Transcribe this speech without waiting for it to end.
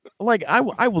Like,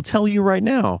 I will tell you right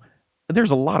now,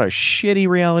 there's a lot of shitty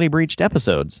Reality Breached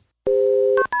episodes.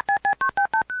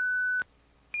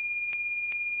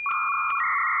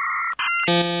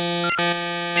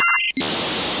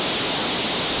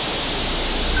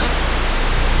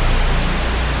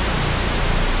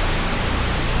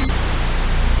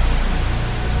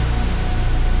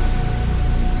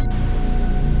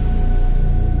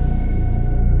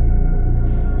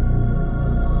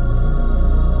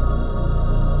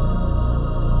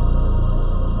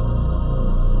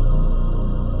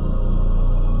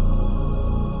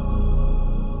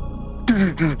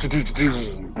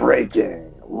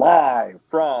 Breaking live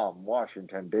from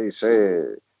Washington, D.C.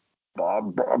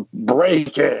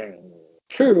 Breaking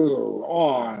coup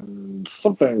on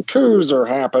something. Coups are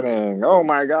happening. Oh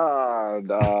my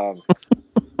God. I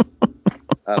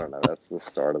don't know. That's the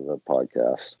start of the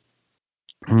podcast.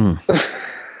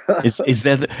 Is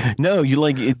that no? You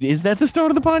like? Is that the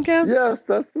start of the podcast? Yes,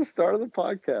 that's the start of the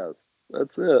podcast.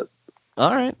 That's it.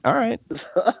 All right.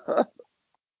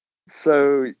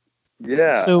 So,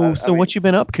 yeah. So what you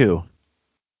been up to?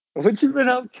 What you been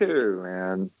up to,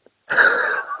 man?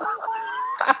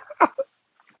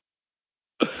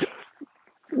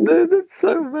 Dude, it's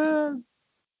so bad.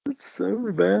 It's so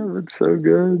bad. It's so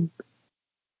good.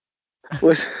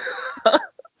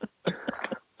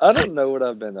 I don't know what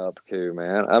I've been up to,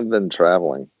 man. I've been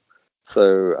traveling.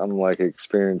 So I'm like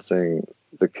experiencing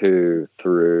the coup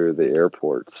through the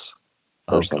airports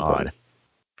or something. God.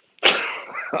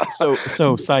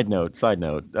 So side note,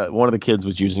 one of the kids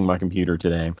was using my computer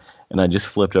today, and I just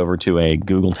flipped over to a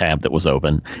Google tab that was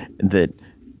open that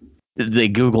they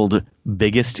Googled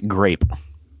biggest grape.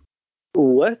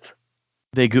 What?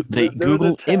 They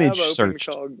Google image searched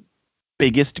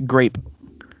biggest grape.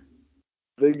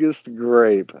 Biggest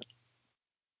grape.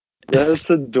 That's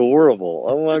adorable.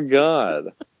 Oh my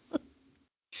God.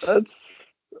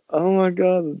 Oh my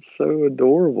God, it's so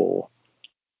adorable.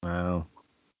 Wow.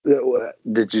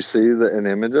 Did you see an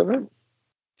image of it?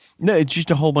 No, it's just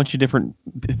a whole bunch of different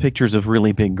pictures of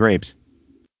really big grapes.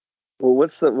 Well,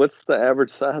 what's the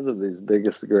average size of these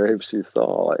biggest grapes you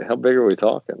saw? Like, how big are we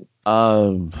talking?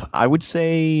 I would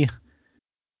say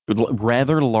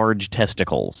rather large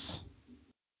testicles.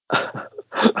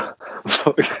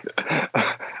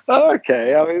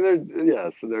 Okay, I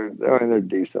mean they're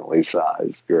decently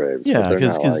sized grapes. Yeah, but they're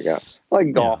not like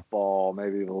a golf ball,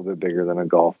 maybe a little bit bigger than a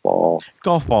golf ball.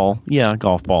 Golf ball. Yeah.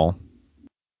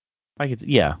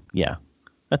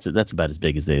 That's about as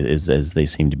big as they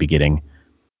seem to be getting.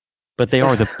 But they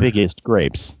are the biggest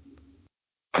grapes.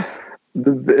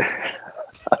 That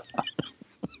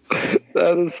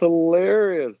is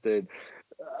hilarious, dude.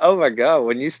 Oh my God,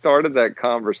 when you started that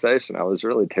conversation, I was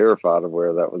really terrified of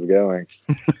where that was going.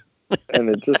 And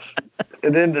it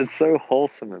ended so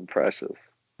wholesome and precious.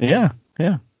 Yeah.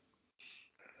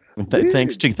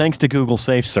 Thanks to Google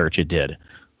Safe Search, it did.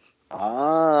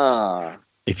 Ah.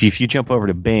 If you jump over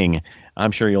to Bing,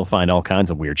 I'm sure you'll find all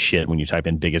kinds of weird shit when you type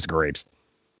in biggest grapes.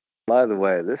 By the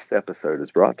way, this episode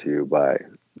is brought to you by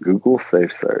Google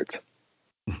Safe Search.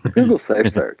 Google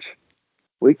Safe Search.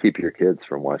 We keep your kids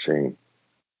from watching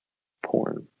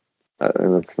porn.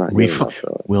 And it's not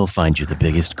We'll find you the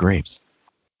biggest grapes.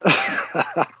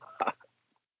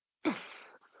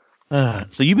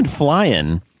 So you've been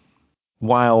flying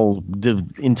while the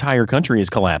entire country is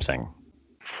collapsing.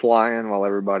 Flying while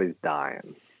everybody's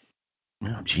dying.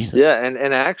 Oh, Jesus. Yeah, and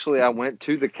actually I went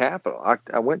to the capital.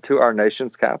 I went to our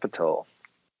nation's capital.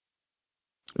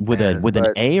 With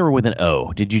an A or with an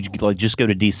O? Did you just go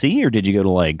to D.C. or did you go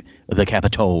to the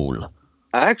Capitol?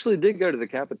 I actually did go to the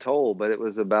Capitol, but it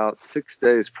was about 6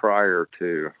 days prior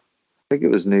to, I think it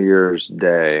was New Year's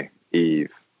Day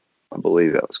Eve. I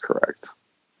believe that was correct.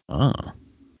 Oh.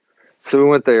 So we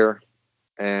went there,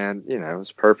 and it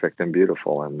was perfect and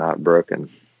beautiful and not broken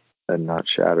and not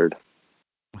shattered.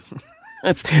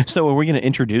 So are we going to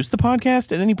introduce the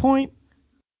podcast at any point?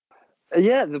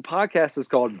 Yeah, the podcast is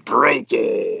called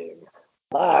Breaking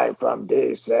Live from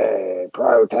DC,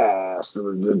 protest,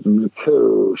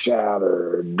 coup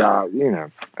shattered.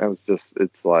 It was just,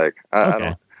 it's like,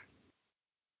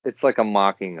 it's like a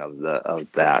mocking of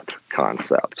that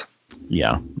concept.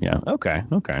 Yeah. Okay.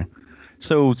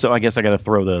 So I guess I got to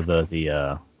throw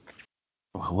the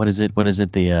what is it?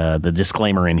 The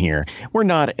disclaimer in here. We're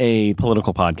not a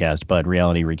political podcast, but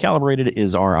Reality Recalibrated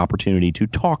is our opportunity to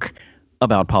talk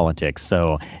about politics.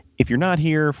 So if you're not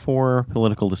here for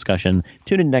political discussion,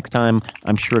 tune in next time.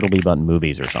 I'm sure it'll be about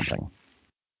movies or something.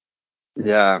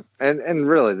 Yeah, and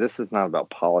really, this is not about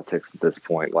politics at this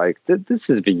point. Like, this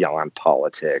is beyond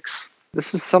politics.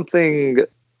 This is something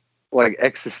like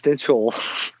existential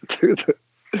to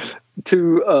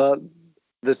to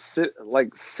the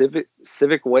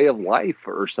civic way of life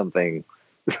or something.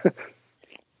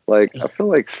 Like, I feel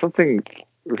like something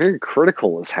very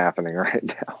critical is happening right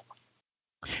now.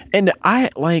 And I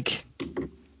want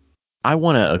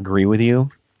to agree with you,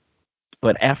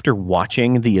 but after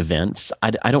watching the events,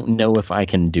 I don't know if I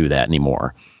can do that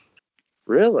anymore.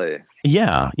 Really?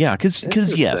 Yeah, because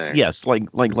Interesting. yes, like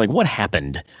what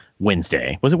happened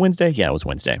Wednesday? Was it Wednesday? Yeah, it was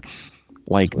Wednesday.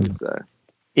 Like Wednesday.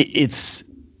 it's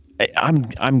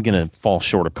I'm gonna fall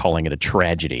short of calling it a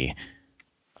tragedy.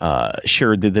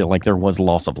 Sure, like there was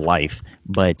loss of life,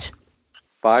 but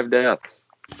 5 deaths.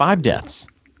 5 deaths.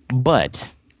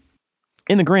 But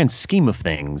in the grand scheme of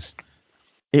things,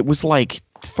 it was like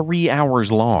 3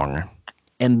 hours long,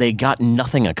 and they got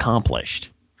nothing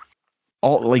accomplished.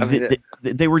 All like I mean,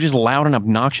 they were just loud and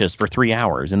obnoxious for 3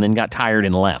 hours, and then got tired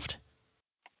and left.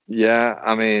 yeah,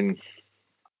 I mean,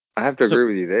 I have to So agree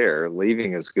with you there.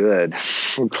 Leaving is good.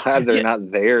 I'm glad they're yeah,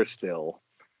 not there still.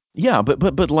 yeah,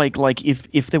 but like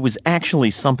if there was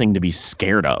actually something to be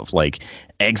scared of, like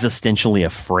existentially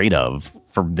afraid of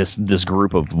for this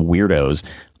group of weirdos,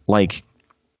 like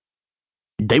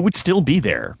they would still be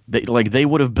there. They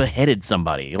would have beheaded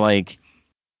somebody. Like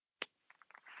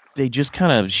they just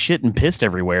kind of shit and pissed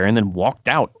everywhere and then walked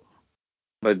out.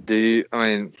 But do you, I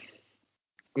It's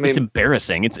mean,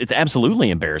 embarrassing. It's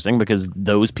absolutely embarrassing because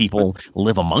those but people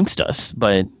live amongst us.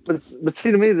 But but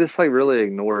see, to me, this like really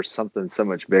ignores something so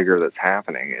much bigger that's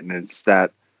happening, and it's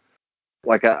that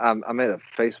like I made a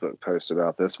Facebook post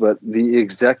about this, but the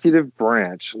executive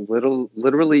branch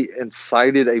literally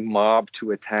incited a mob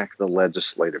to attack the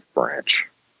legislative branch.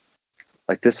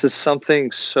 Like this is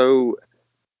something so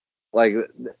like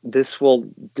this will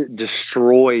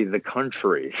destroy the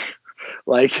country.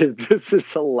 Like if this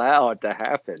is allowed to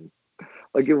happen,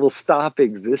 like it will stop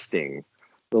existing.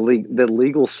 The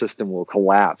legal system will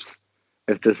collapse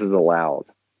if this is allowed.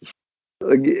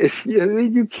 Like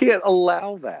you can't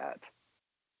allow that.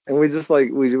 And we're just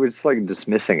like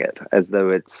dismissing it as though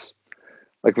it's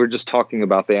like we're just talking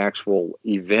about the actual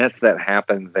event that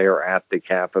happened there at the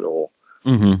Capitol.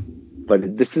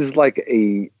 But this is like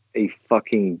a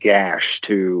fucking gash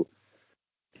to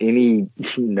any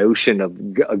notion of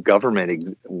a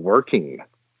government working.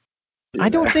 I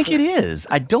don't think it is.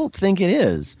 I don't think it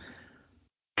is.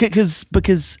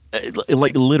 Because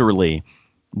like literally,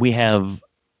 we have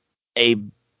a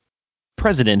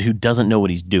president who doesn't know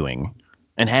what he's doing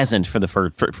and hasn't for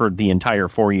the entire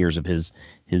 4 years of his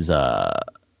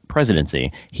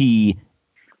presidency. He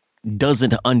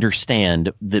doesn't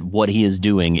understand that what he is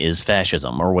doing is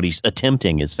fascism, or what he's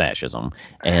attempting is fascism.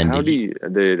 And How do you,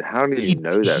 dude? How do you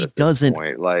know that he at this doesn't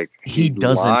point? Like he he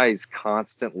doesn't lies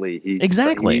constantly.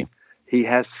 exactly. He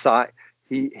has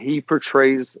he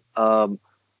portrays a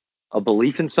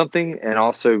belief in something and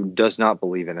also does not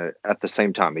believe in it at the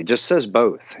same time. He just says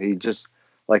both. He just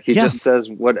he Yeah. just says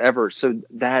whatever. So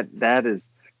that is,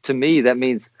 to me, that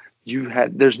means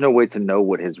there's no way to know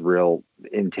what his real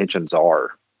intentions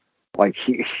are. Like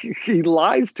he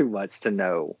lies too much to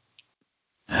know.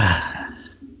 Like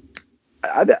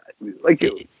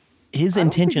His I don't think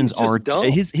intentions he's are just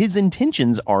dumb. his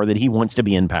intentions are that he wants to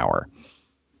be in power.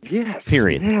 Yes,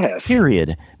 Period. yes.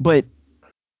 Period. But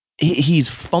he's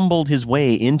fumbled his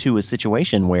way into a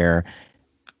situation where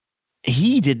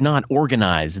he did not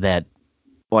organize that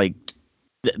like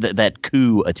that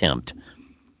coup attempt.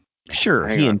 Sure,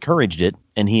 Hang he on. encouraged it,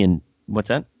 and what's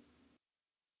that?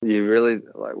 You really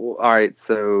like? Well, all right,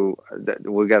 so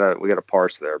we gotta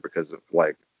parse there because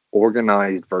like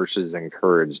organized versus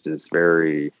encouraged is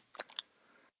very.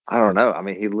 I don't know. I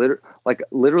mean, he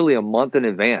literally a month in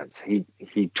advance, he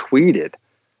tweeted,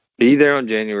 "Be there on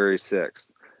January 6th.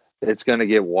 It's gonna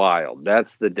get wild.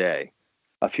 That's the day."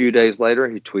 A few days later,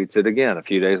 he tweets it again. A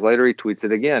few days later, he tweets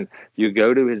it again. You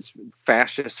go to his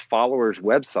fascist followers'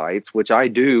 websites, which I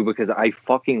do because I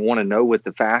fucking want to know what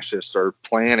the fascists are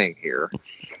planning here.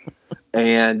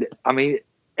 And I mean,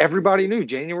 everybody knew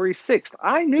January 6th.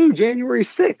 I knew January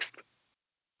 6th.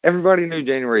 Everybody knew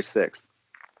January 6th.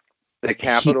 The He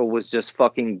Capitol was just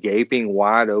fucking gaping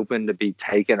wide open to be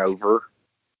taken over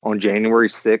on January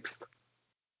 6th.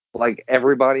 Like,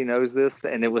 everybody knows this,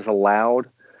 and it was allowed.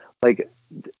 Like,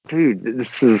 dude,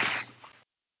 this is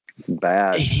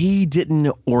bad. he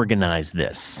didn't organize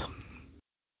this.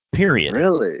 Period.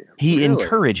 Really? He Really?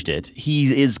 encouraged it.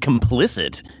 He is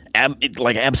complicit.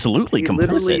 Absolutely He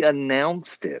literally complicit.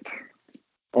 announced it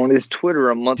on his Twitter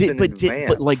a month in But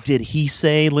advance. did he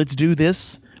say let's do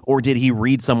this, or did he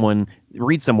read somewhere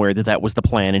that was the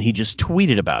plan and he just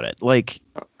tweeted about it? Like,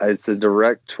 It's a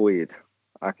direct tweet.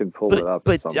 I can pull it up at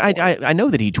but some point. I know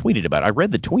that he tweeted about it. I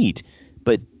read the tweet,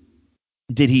 but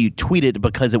did he tweet it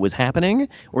because it was happening,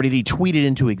 or did he tweet it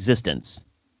into existence?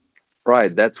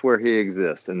 Right, that's where he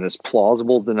exists, in this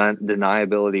plausible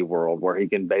deniability world where he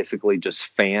can basically just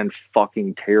fan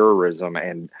fucking terrorism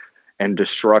and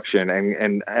destruction,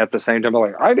 and at the same time,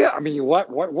 like, what did I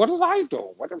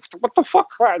do? What the fuck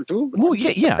did I do? Well,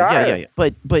 yeah.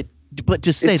 But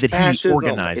to say It's that fascism. he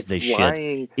organized It's this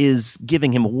lying. shit is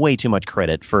giving him way too much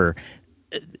credit for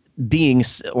being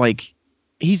like,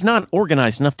 he's not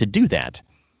organized enough to do that.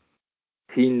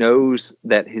 He knows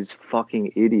that his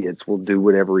fucking idiots will do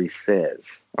whatever he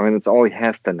says. I mean, that's all he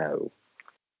has to know.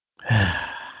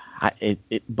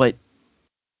 But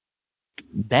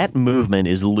that movement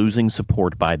is losing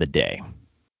support by the day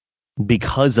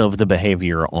because of the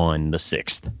behavior on the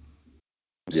 6th.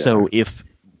 Yeah. So if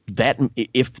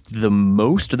the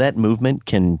most that movement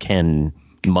can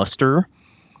muster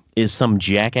is some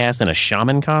jackass in a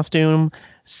shaman costume,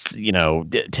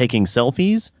 taking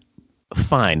selfies,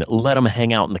 fine, let them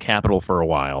hang out in the Capitol for a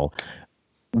while.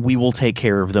 We will take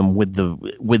care of them with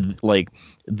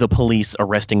the police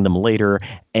arresting them later,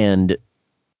 and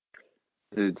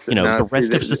the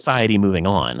rest of society moving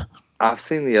on. I've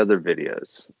seen the other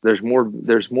videos. There's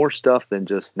more stuff than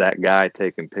just that guy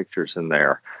taking pictures in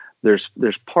there.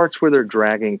 There's parts where they're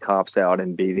dragging cops out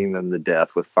and beating them to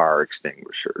death with fire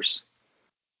extinguishers.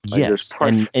 Yes,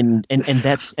 and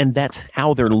that's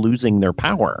how they're losing their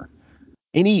power.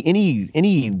 Any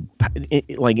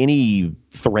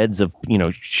threads of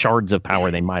shards of power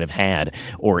they might have had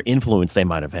or influence they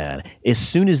might have had, as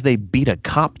soon as they beat a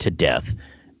cop to death,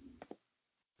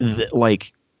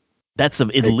 that's at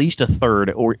least a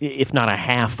third, or if not a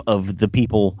half, of the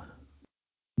people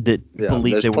that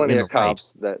believe they were in the right.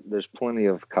 There's plenty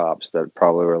of cops that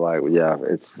probably were like, yeah,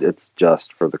 it's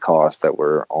just for the cause that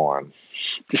we're on.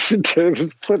 There's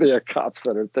plenty of cops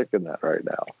that are thinking that right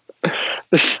now.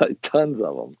 There's like tons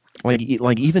of them.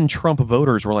 Like even Trump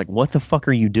voters were like, "What the fuck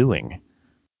are you doing?"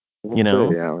 It's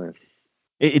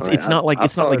not like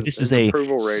this is a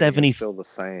 70. Still the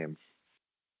same.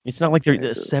 It's not like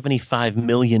there's 75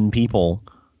 million people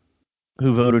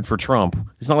who voted for Trump.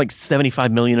 It's not like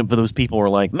 75 million of those people are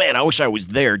like, "Man, I wish I was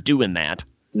there doing that."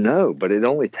 No, but it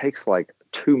only takes like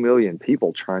 2 million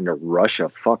people trying to rush a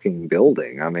fucking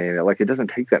building. I mean, it doesn't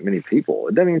take that many people.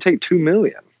 It doesn't even take 2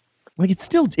 million. It's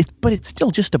still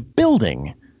just a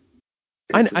building.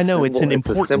 I know it's an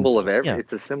important. It's a symbol of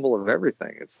It's a symbol of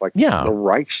everything. It's like the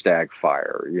Reichstag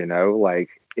fire.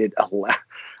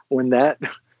 When that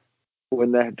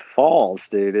falls,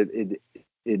 dude,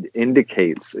 it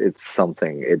indicates it's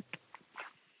something.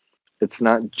 It's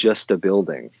not just a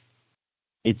building.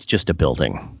 It's just a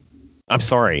building. I'm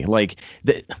sorry.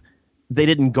 They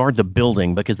didn't guard the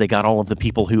building because they got all of the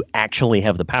people who actually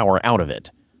have the power out of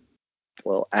it.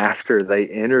 Well, after they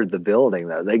entered the building,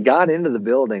 though, they got into the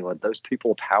building with those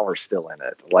people power still in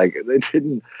it. Like they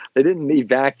didn't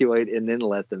evacuate and then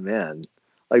let them in.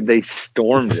 Like they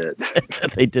stormed it.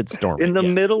 They did storm in the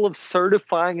middle of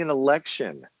certifying an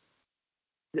election.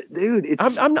 Dude,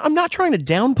 I'm not trying to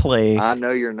downplay. I know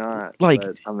you're not.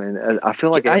 But, I mean, I feel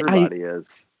like everybody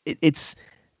is. It's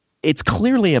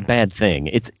clearly a bad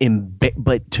thing.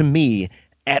 But to me,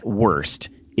 at worst,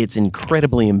 it's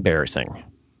incredibly embarrassing.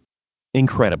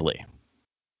 Incredibly.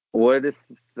 What if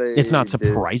they? It's not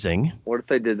surprising. What if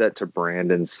they did that to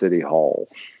Brandon City Hall?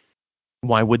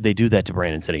 Why would they do that to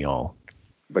Brandon City Hall?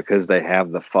 Because they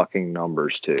have the fucking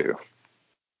numbers too.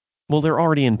 Well, they're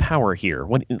already in power here.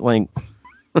 What I'm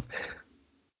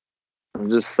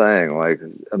just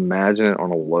saying, imagine it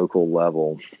on a local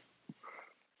level,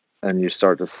 and you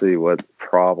start to see what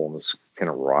problems can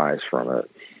arise from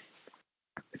it.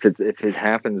 If it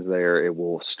happens there, it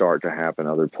will start to happen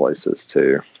other places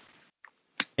too.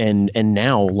 And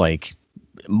now,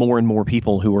 more and more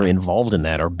people who are involved in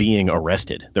that are being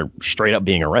arrested. They're straight up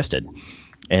being arrested,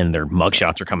 and their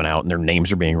mugshots are coming out, and their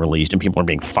names are being released, and people are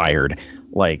being fired.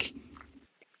 I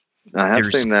have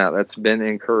seen that. That's been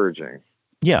encouraging.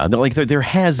 Yeah, there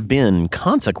has been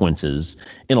consequences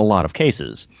in a lot of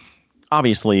cases.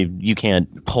 Obviously, you can't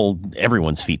hold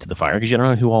everyone's feet to the fire because you don't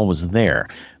know who all was there.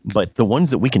 But the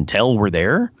ones that we can tell were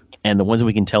there, and the ones that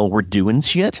we can tell were doing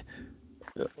shit,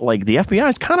 the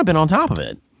FBI's kind of been on top of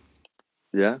it.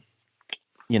 Yeah.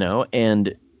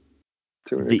 And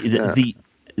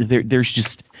there's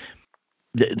just.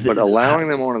 But allowing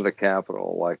them onto the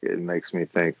Capitol, it makes me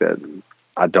think that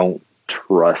I don't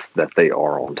trust that they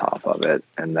are on top of it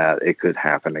and that it could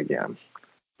happen again.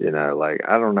 I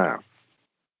don't know.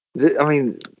 I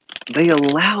mean, they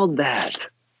allowed that.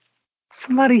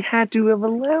 Somebody had to have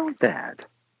allowed that.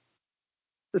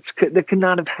 That could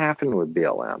not have happened with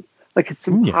BLM. It's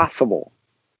impossible.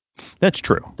 That's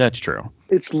true. That's true.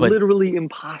 It's But literally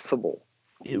impossible.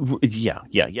 yeah.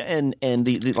 And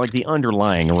the like the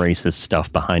underlying racist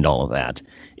stuff behind all of that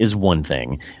is one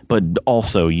thing, but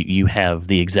also you have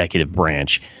the executive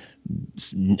branch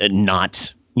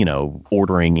not,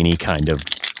 ordering any kind of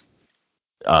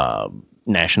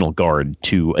National Guard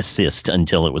to assist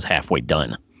until it was halfway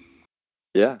done.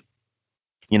 Yeah.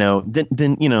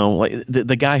 Then like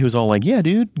the guy who's all like, yeah,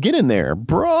 dude, get in there,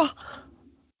 bruh.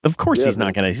 Of course Yeah, he's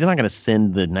not gonna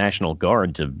send the National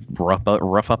Guard to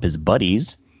rough up his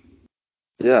buddies.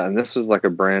 Yeah, and this was like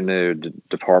a brand new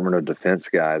Department of Defense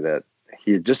guy that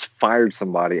he had just fired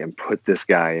somebody and put this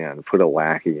guy in, put a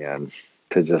lackey in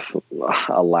to just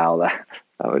allow that.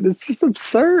 I mean, it's just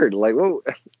absurd. Like, whoa.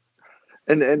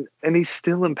 And he's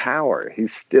still in power.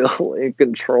 He's still in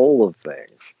control of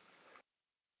things.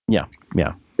 Yeah.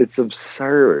 It's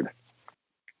absurd.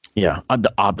 Yeah.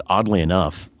 Oddly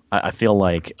enough, I feel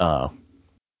like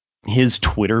his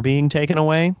Twitter being taken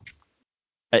away.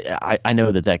 I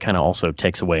know that kind of also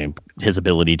takes away his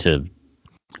ability to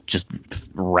just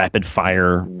rapid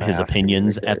fire his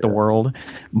opinions at the world.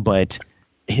 But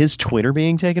his Twitter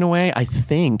being taken away, I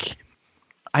think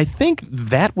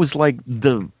that was like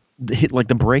the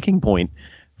breaking point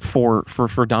for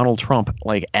Donald Trump,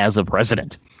 like, as a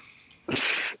president.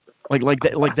 Like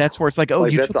that's where it's like, oh,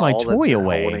 like, you took my toy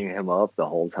away. Holding him up the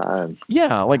whole time.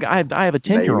 Yeah, like I have a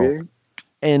 10-year-old,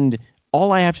 and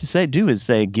all I have to do is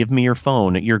say, give me your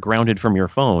phone. You're grounded from your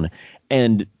phone.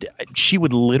 And she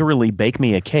would literally bake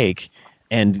me a cake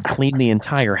and clean the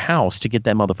entire house to get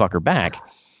that motherfucker back.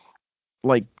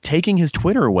 Like, taking his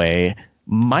Twitter away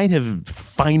might have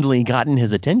finally gotten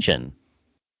his attention.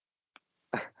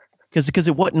 Because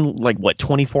it wasn't like,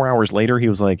 24 hours later, he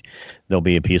was like, there'll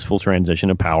be a peaceful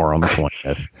transition of power on the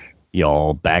 20th.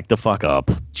 Y'all back the fuck up.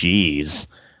 Jeez.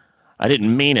 I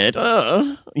didn't mean it.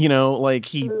 Like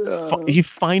he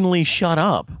finally shut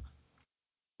up.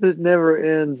 It never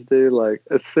ends, dude. Like,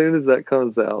 as soon as that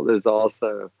comes out, there's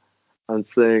also, I'm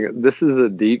saying, this is a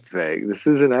deep fake. This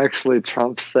isn't actually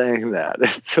Trump saying that.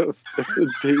 It's a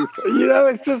deep,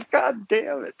 it's just, God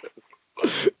damn it.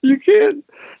 You can't.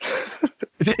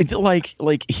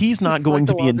 Like he's not going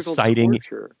to be inciting.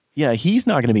 Torture. Yeah, he's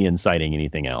not going to be inciting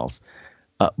anything else.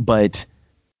 But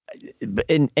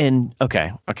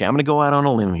okay, I'm going to go out on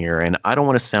a limb here, and I don't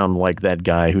want to sound like that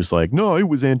guy who's like, no, it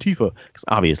was Antifa, because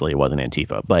obviously it wasn't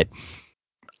Antifa. But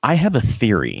I have a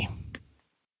theory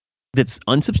that's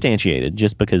unsubstantiated,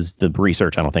 just because the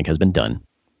research I don't think has been done,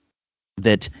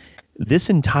 that this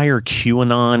entire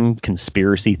QAnon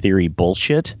conspiracy theory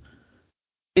bullshit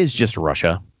is just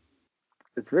Russia.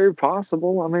 It's very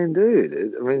possible. I mean,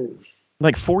 dude.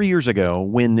 Like 4 years ago,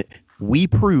 when we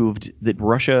proved that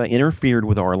Russia interfered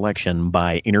with our election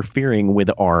by interfering with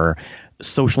our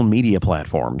social media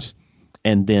platforms,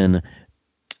 and then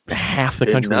half the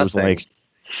country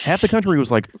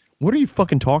was like, what are you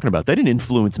fucking talking about? They didn't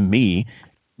influence me,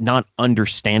 not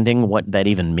understanding what that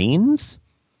even means.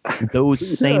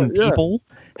 Those same people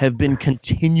have been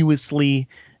continuously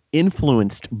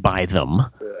influenced by them.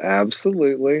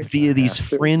 Absolutely. Via these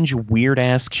fringe,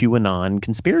 weird-ass QAnon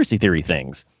conspiracy theory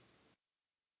things.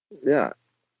 Yeah.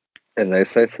 And they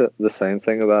say the same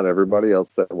thing about everybody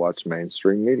else that watch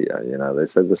mainstream media. They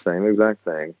say the same exact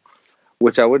thing,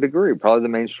 which I would agree. Probably the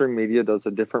mainstream media does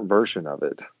a different version of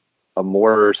it, a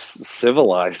more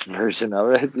civilized version of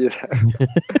it.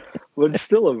 But it's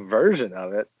still a version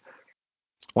of it.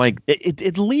 Like,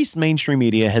 at least mainstream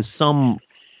media has some,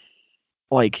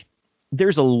 like,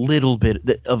 there's a little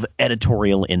bit of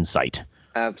editorial insight.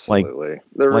 Absolutely.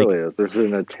 There really is. There's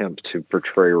an attempt to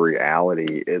portray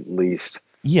reality, at least.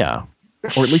 Yeah.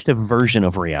 Or at least a version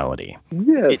of reality.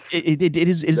 Yes. It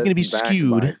is going to be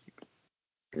skewed.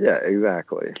 Yeah,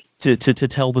 exactly. To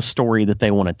tell the story that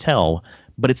they want to tell,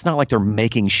 but it's not like they're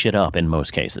making shit up in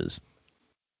most cases.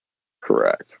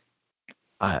 Correct.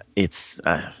 I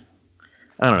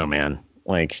don't know, man.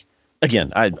 Like,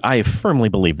 again, I firmly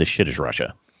believe this shit is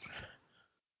Russia.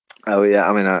 Oh, yeah.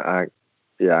 I mean, I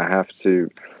have to.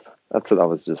 That's what I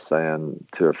was just saying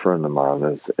to a friend of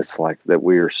mine. It's like that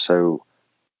we are so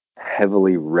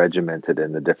heavily regimented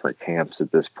in the different camps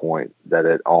at this point that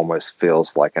it almost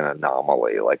feels like an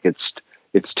anomaly. Like it's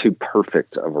too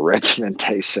perfect of a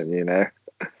regimentation,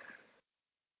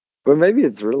 But maybe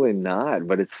it's really not,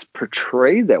 but it's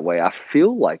portrayed that way. I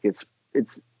feel like it's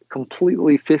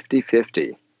completely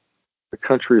 50-50. The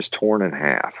country is torn in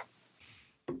half.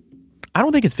 I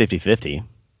don't think it's 50-50.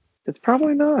 It's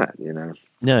probably not,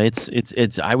 No, it's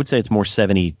I would say it's more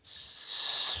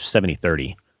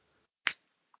 70-30.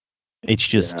 It's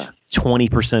just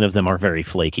 20% of them are very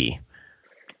flaky.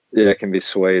 Yeah, it can be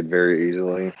swayed very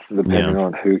easily depending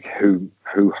on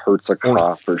who hurts a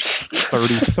cop or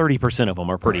 30% of them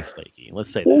are pretty flaky.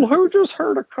 Let's say well, that. who just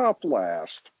hurt a cop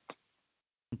last?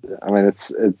 I mean,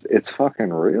 it's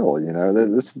fucking real. You know,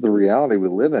 this is the reality we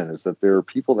live in. Is that there are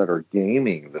people that are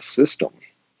gaming the system.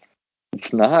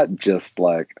 It's not just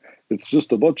like it's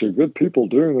just a bunch of good people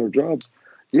doing their jobs.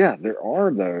 Yeah, there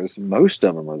are those. Most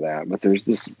of them are that, but there's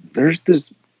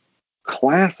this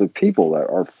class of people that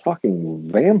are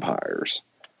fucking vampires,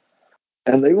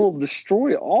 and they will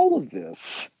destroy all of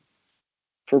this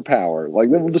for power.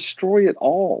 Like they will destroy it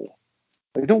all.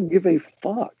 They don't give a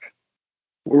fuck.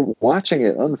 We're watching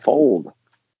it unfold.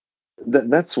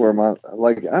 That's where my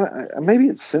like maybe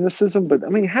it's cynicism, but I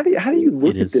mean, how do you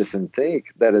look at this and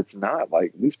think that it's not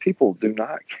like these people do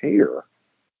not care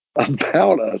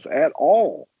about us at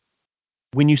all?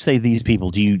 When you say these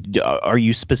people, are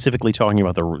you specifically talking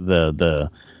about the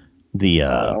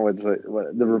I would say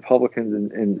the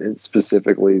Republicans and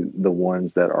specifically the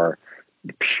ones that are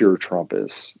pure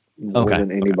Trumpists more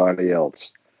than anybody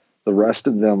else. The rest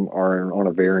of them are on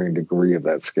a varying degree of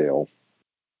that scale.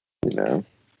 You know.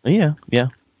 Yeah.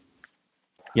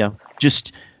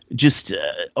 Just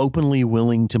openly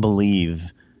willing to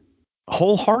believe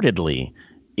wholeheartedly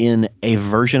in a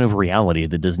version of reality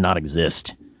that does not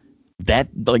exist. That's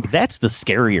the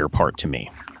scarier part to me.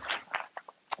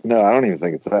 No, I don't even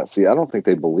think it's that. See, I don't think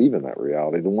they believe in that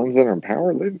reality. The ones that are in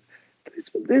power,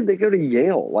 they go to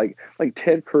Yale, like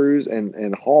Ted Cruz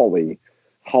and Hawley.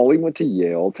 Hawley went to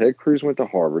Yale. Ted Cruz went to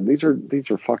Harvard. These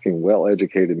are fucking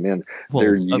well-educated men. Well,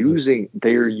 they're using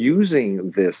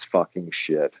this fucking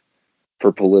shit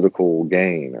for political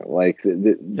gain. Like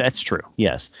that's true.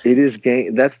 Yes, it is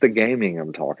game. That's the gaming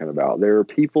I'm talking about. There are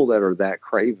people that are that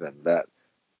craven that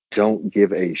don't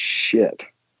give a shit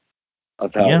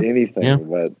about anything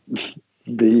but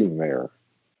being there.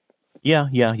 Yeah.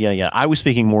 I was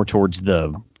speaking more towards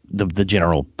the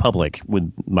general public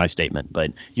with my statement,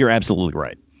 but you're absolutely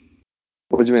right.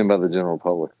 What do you mean by the general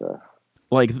public, though?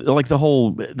 Like the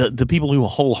whole the people who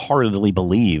wholeheartedly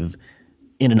believe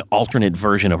in an alternate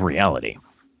version of reality.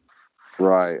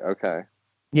 Right. Okay.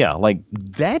 Yeah, like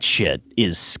that shit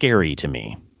is scary to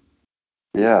me.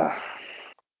 Yeah.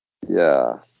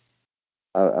 Yeah.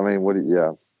 I mean, what?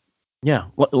 Yeah. Yeah,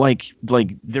 like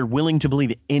they're willing to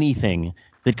believe anything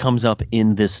that comes up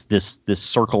in this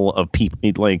circle of people.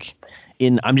 Like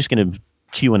I'm just gonna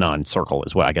QAnon circle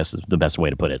is what I guess is the best way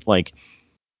to put it. Like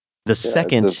the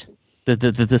second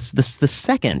the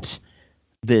second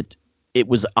that it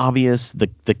was obvious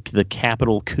the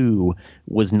Capitol coup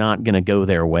was not gonna go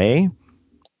their way,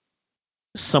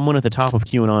 someone at the top of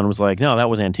QAnon was like, no, that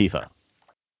was Antifa.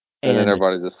 And then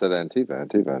everybody just said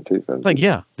Antifa. Like,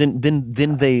 yeah.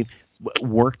 Then they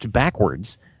worked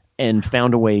backwards and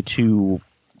found a way to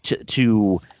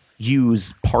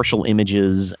use partial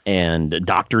images and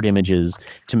doctored images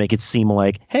to make it seem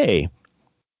like, hey,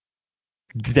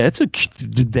 that's an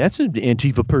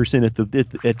Antifa person at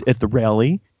the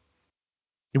rally.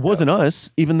 It wasn't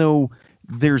us, even though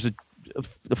there's a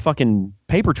fucking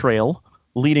paper trail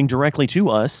leading directly to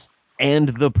us and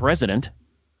the president,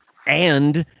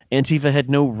 and Antifa had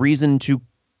no reason to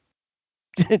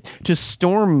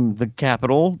storm the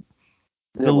Capitol.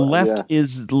 The left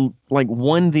is like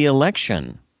won the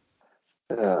election.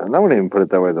 Yeah, and I wouldn't even put it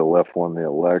that way. The left won the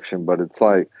election, but it's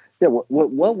like, yeah,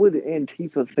 what would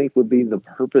Antifa think would be the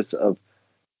purpose of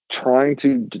trying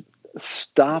to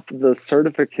stop the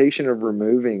certification of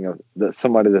removing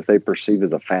somebody that they perceive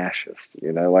as a fascist?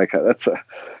 You know, like that's a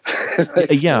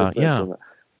yeah.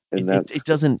 And it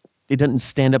doesn't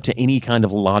stand up to any kind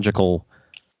of logical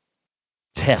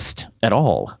test at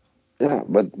all. Yeah,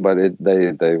 but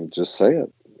they just say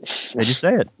it. They just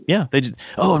say it. Yeah, they just,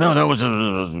 oh no, that was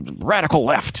a radical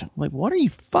left. Like, what are you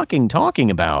fucking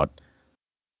talking about?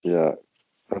 Yeah,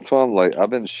 that's why I'm like, I've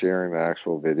been sharing the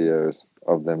actual videos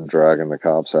of them dragging the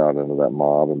cops out into that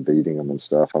mob and beating them and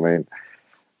stuff. I mean,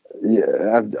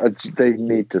 yeah, they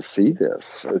need to see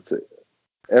this.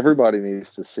 Everybody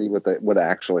needs to see what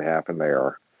actually happened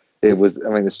there. It was, I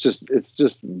mean, it's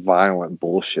just violent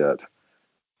bullshit.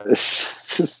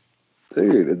 It's just,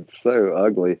 dude, it's so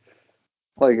ugly.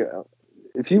 Like,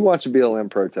 if you watch a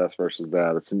BLM protest versus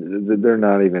that, they're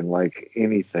not even like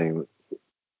anything.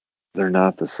 They're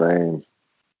not the same.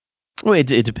 Well, it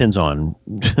depends on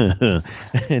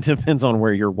it depends on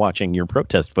where you're watching your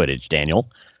protest footage, Daniel.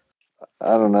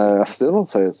 I don't know. I still don't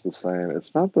say it's the same.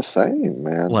 It's not the same,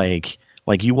 man. Like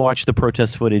you watch the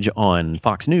protest footage on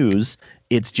Fox News,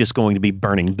 it's just going to be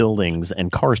burning buildings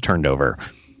and cars turned over.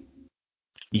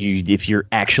 if you're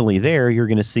actually there, you're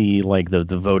going to see like the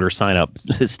voter sign up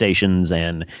stations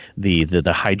and the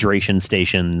hydration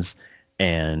stations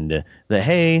and the,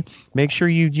 hey, make sure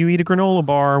you eat a granola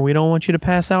bar. We don't want you to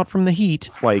pass out from the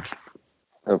heat. Like,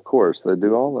 of course they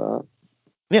do all that.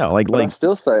 Yeah, but I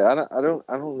still say I don't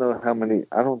know how many.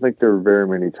 I don't think there are very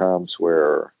many times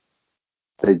where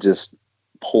they just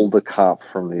pulled a cop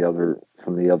from the other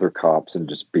cops and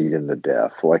just beat him to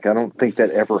death. Like, I don't think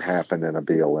that ever happened in a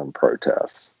BLM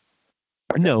protest.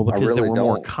 No, because really there were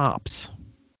more don't. cops.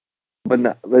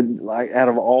 But like, out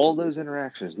of all those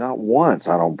interactions, not once,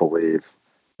 I don't believe,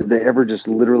 did they ever just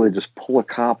literally just pull a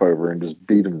cop over and just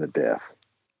beat him to death.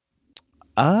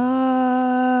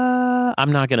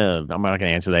 I'm not gonna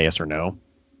answer that yes or no.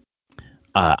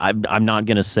 I'm not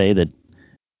gonna say that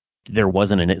there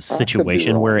wasn't a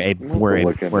situation where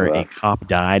a cop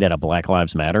died at a Black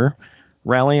Lives Matter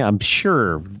rally. I'm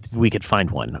sure we could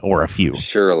find one or a few.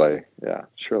 Surely that.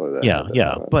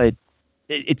 Yeah. But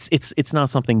it's not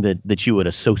something that you would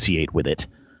associate with it,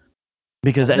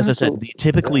 because as I said,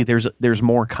 typically there's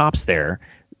more cops there.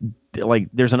 Like,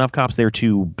 there's enough cops there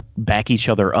to back each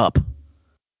other up.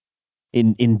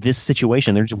 In this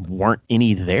situation, there just weren't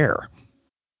any there,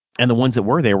 and the ones that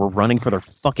were there were running for their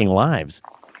fucking lives.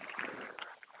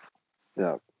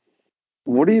 Yeah.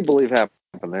 What do you believe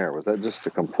happened there? Was that just a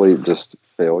complete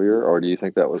failure, or do you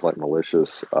think that was like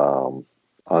malicious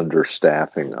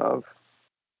understaffing of,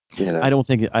 I don't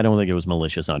think it was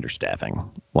malicious understaffing.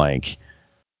 Like,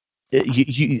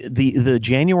 the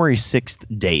January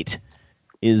 6th date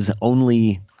is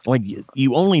only, like,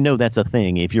 you only know that's a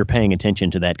thing if you're paying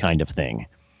attention to that kind of thing.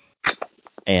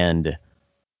 And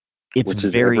which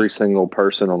is every single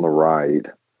person on the right.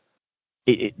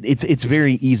 It's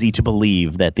very easy to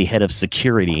believe that the head of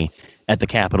security at the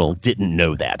Capitol didn't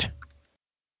know that.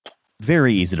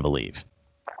 Very easy to believe.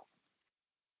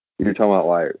 We're talking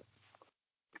about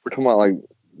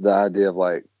the idea of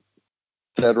like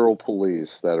federal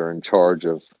police that are in charge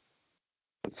of.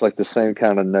 It's like the same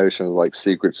kind of notion of like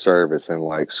Secret Service and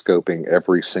like scoping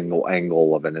every single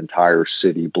angle of an entire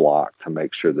city block to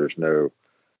make sure there's no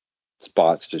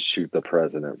spots to shoot the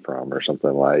president from or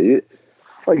something like it.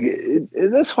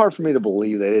 That's hard for me to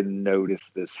believe they didn't notice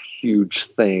this huge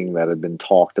thing that had been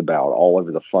talked about all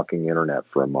over the fucking internet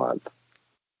for a month.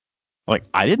 Like,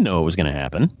 I didn't know it was going to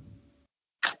happen.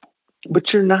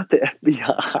 But you're not the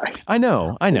FBI. I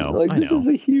know. This is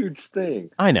a huge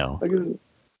thing. I know. I'm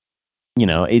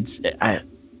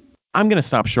going to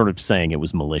stop short of saying it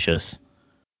was malicious,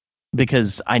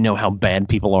 because I know how bad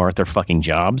people are at their fucking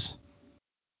jobs.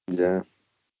 Yeah.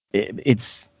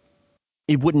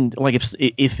 It wouldn't, like,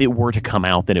 if it were to come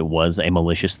out that it was a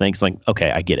malicious thing, it's like, okay,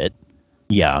 I get it.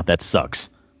 Yeah, that sucks.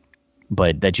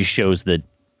 But that just shows that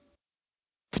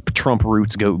Trump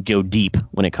roots go deep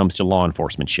when it comes to law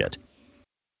enforcement shit.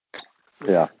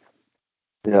 Yeah.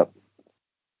 Yep.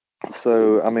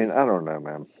 So, I mean, I don't know,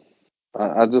 man.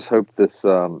 I just hope this,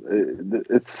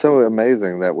 it's so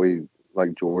amazing that we,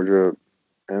 like, Georgia,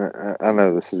 and I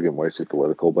know this is getting way too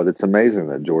political, but it's amazing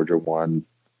that Georgia won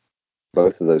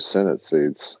both of those Senate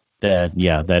seats. That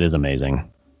is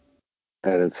amazing.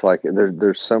 And it's like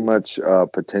there's so much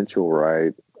potential,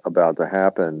 right, about to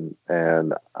happen.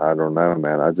 And I don't know,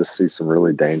 man. I just see some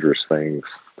really dangerous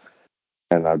things.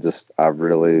 And I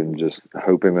really am just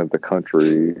hoping that the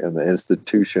country and the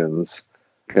institutions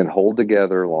can hold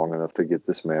together long enough to get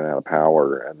this man out of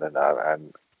power. And then I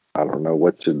don't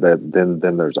know then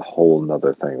there's a whole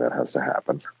nother thing that has to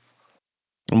happen.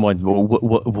 And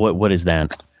what is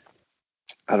that?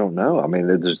 I don't know. I mean,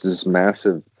 there's this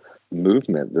massive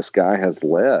movement this guy has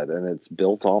led, and it's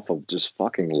built off of just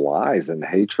fucking lies and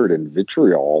hatred and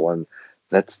vitriol, and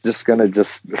that's just going to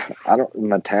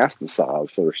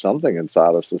metastasize or something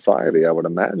inside of society, I would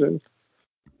imagine.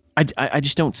 I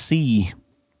just don't see,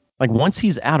 like, once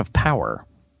he's out of power,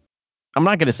 I'm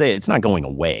not going to say it's not going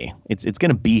away. It's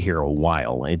going to be here a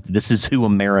while. This is who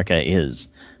America is.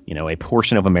 A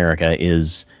portion of America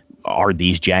are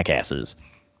these jackasses.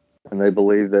 And they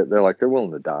believe that they're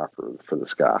willing to die for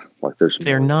this guy. Like,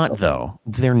 they're not though.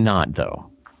 They're not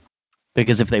though.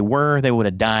 Because if they were, they would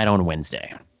have died on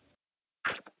Wednesday.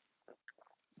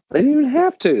 They didn't even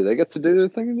have to. They get to do their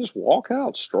thing and just walk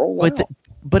out, stroll out.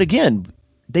 But again,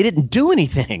 they didn't do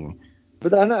anything.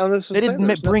 But I know they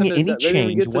didn't bring any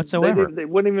change whatsoever. They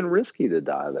wouldn't even risky to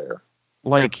die there.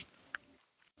 Like,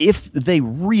 if they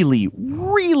really,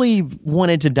 really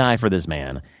wanted to die for this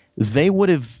man, they would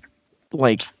have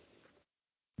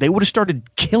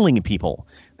started killing people.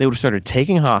 They would have started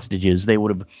taking hostages. They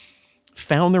would have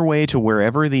found their way to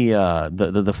wherever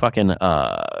the fucking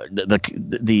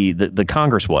the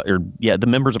Congress was, or the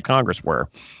members of Congress were,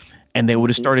 and they would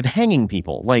have started hanging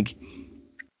people. Like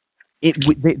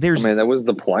there's. I mean, that was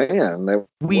the plan.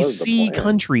 We see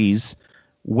countries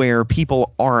where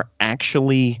people are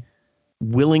actually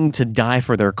willing to die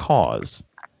for their cause,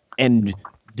 and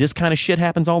this kind of shit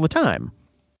happens all the time.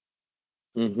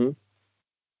 Mm-hmm.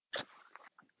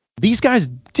 These guys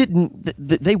didn't.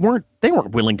 They weren't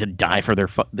willing to die for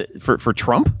for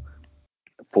Trump.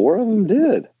 4 of them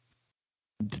did.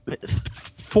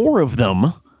 4 of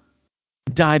them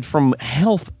died from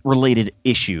health-related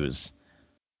issues.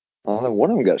 I don't know. One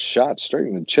of them got shot straight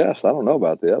in the chest. I don't know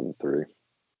about the other 3.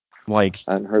 Like,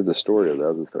 I hadn't heard the story of the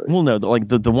other 3. Well, no, like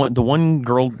the one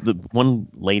girl, the one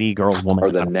lady, girl, woman,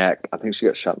 or the neck. I think she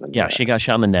got shot in the neck. Yeah, she got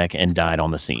shot in the neck and died on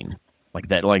the scene.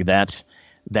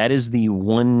 That is the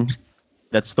one.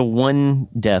 That's the one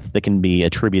death that can be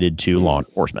attributed to law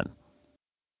enforcement.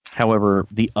 However,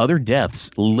 the other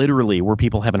deaths literally were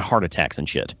people having heart attacks and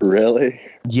shit. Really?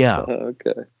 Yeah.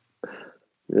 Okay.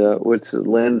 Yeah, which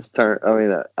lends term. I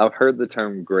mean, I've heard the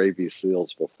term gravy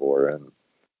seals before, and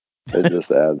it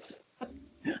just adds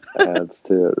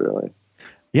to it, really.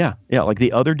 Yeah. Like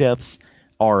the other deaths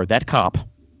are that cop,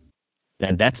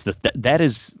 and that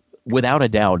is without a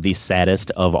doubt the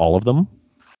saddest of all of them.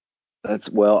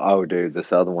 Dude,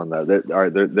 this other one though,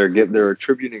 they're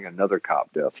attributing another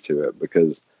cop death to it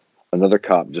because another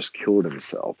cop just killed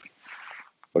himself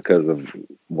because of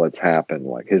what's happened.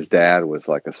 Like his dad was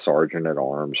like a sergeant at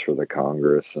arms for the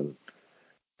Congress, and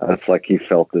it's like he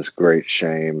felt this great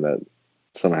shame that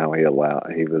somehow he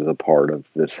was a part of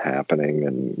this happening,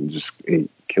 and he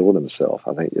killed himself,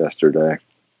 I think, yesterday.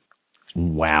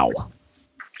 Wow.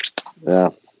 Yeah.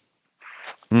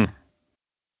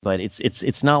 But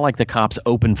it's not like the cops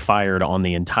open fired on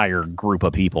the entire group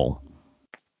of people.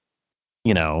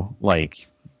 You know, like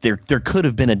there could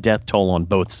have been a death toll on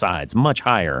both sides, much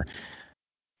higher,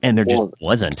 and there just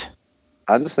wasn't.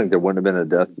 I just think there wouldn't have been a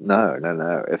death.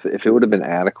 No. If it would have been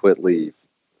adequately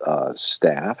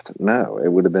staffed, no, it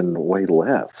would have been way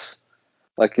less.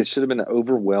 Like it should have been an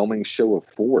overwhelming show of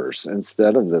force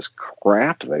instead of this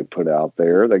crap they put out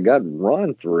there that got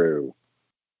run through.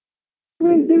 I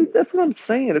mean, dude, that's what I'm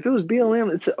saying. If it was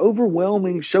BLM, it's an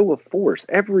overwhelming show of force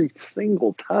every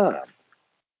single time.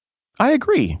 I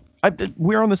agree.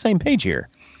 We're on the same page here.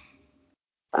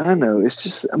 I know. It's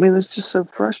just so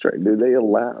frustrating, dude.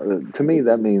 To me,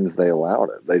 that means they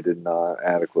allowed it. They did not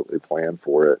adequately plan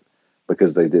for it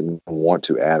because they didn't want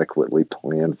to adequately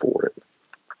plan for it.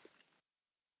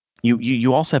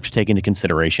 You also have to take into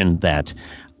consideration that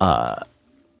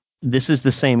this is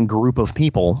the same group of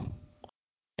people.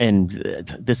 And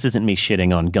this isn't me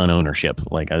shitting on gun ownership.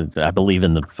 Like, I believe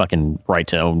in the fucking right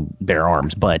to own bear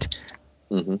arms. But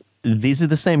these are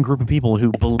the same group of people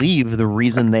who believe the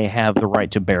reason they have the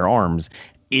right to bear arms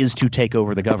is to take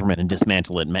over the government and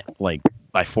dismantle it, like,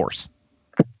 by force.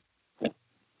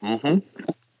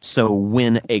 So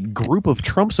when a group of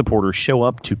Trump supporters show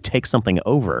up to take something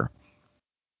over,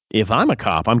 if I'm a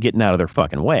cop, I'm getting out of their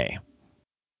fucking way.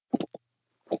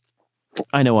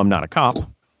 I know I'm not a cop.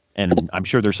 And I'm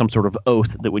sure there's some sort of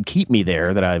oath that would keep me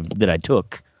there that I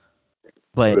took.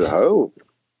 But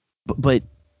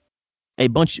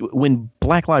when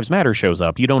Black Lives Matter shows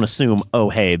up, you don't assume, oh,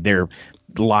 hey, they're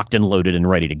locked and loaded and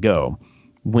ready to go.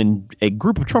 When a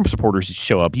group of Trump supporters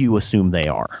show up, you assume they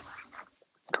are.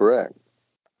 Correct.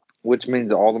 Which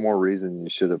means all the more reason you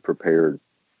should have prepared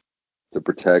to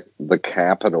protect the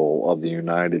capital of the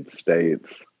United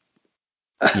States.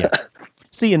 Yeah.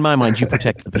 See, in my mind, you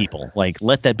protect the people. Like,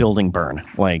 let that building burn.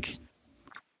 Like,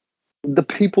 the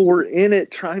people were in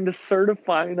it trying to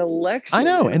certify an election. I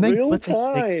know, and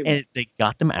they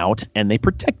got them out and they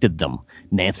protected them.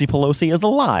 Nancy Pelosi is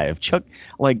alive. Chuck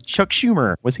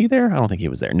Schumer, was he there? I don't think he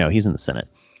was there. No, he's in the Senate.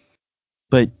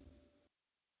 But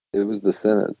it was the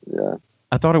Senate. Yeah,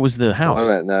 I thought it was the House.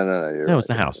 No. It was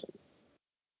the House.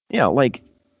 Yeah, like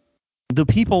the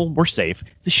people were safe.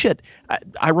 The shit.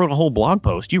 I wrote a whole blog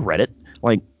post. You read it.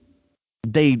 Like,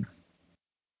 the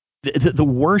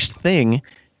worst thing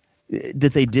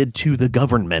that they did to the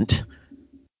government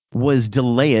was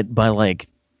delay it by like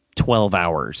 12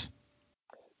 hours.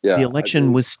 Yeah, the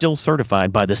election was still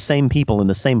certified by the same people in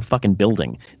the same fucking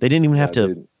building. They didn't even have to.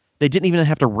 Dude. They didn't even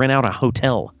have to rent out a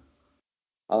hotel.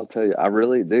 I'll tell you,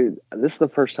 this is the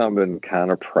first time I've been kind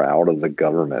of proud of the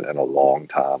government in a long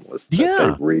time. Was that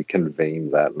they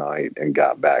reconvened that night and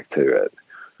got back to it.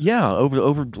 Yeah,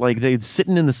 over like they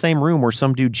sitting in the same room where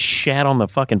some dude shat on the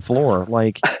fucking floor.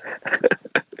 Like,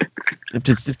 if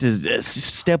to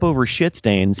step over shit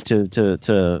stains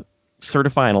to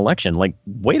certify an election. Like,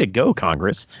 way to go,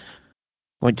 Congress.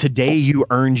 Like, today you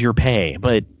earned your pay,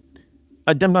 but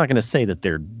I'm not going to say that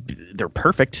they're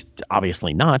perfect,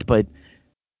 obviously not, but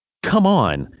come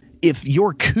on. If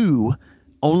your coup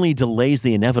only delays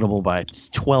the inevitable by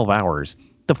 12 hours,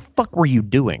 the fuck were you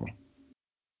doing?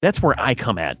 That's where I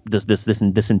come at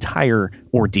this entire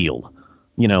ordeal.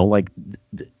 You know, like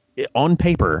on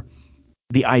paper,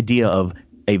 the idea of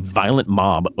a violent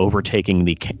mob overtaking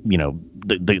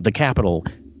the Capitol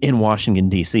in Washington,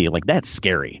 D.C., like that's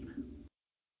scary.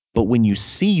 But when you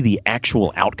see the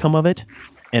actual outcome of it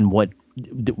and what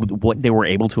they were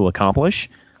able to accomplish,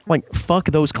 like fuck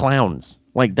those clowns.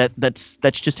 Like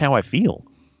that's just how I feel.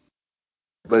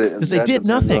 But because they did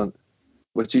nothing.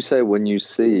 What you say when you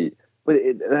see, but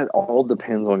that all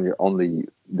depends on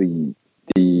the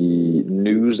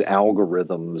news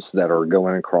algorithms that are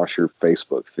going across your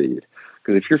Facebook feed.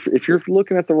 Because if you're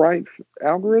looking at the right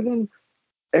algorithm,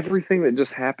 everything that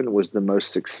just happened was the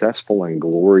most successful and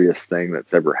glorious thing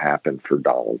that's ever happened for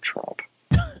Donald Trump.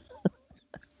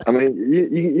 I mean,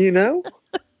 you know,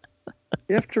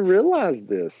 you have to realize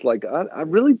this. Like, I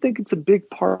really think it's a big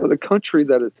part of the country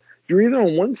that you're either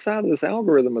on one side of this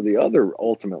algorithm or the other,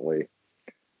 ultimately.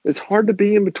 It's hard to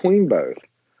be in between both.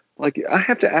 Like, I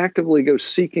have to actively go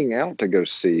seeking out to go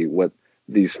see what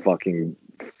these fucking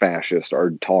fascists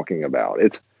are talking about.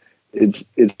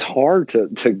 It's hard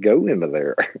to go into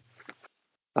there.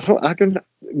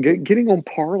 Getting on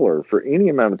Parler for any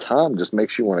amount of time just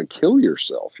makes you want to kill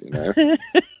yourself, you know?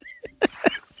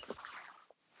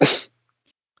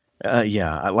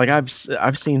 Yeah, like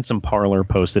I've seen some Parler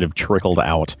posts that have trickled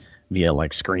out via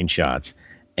like screenshots,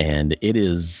 and it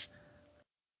is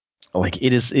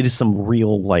some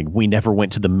real like we never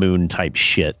went to the moon type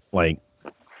shit. Like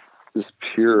just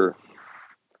pure.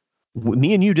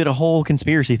 Me and you did a whole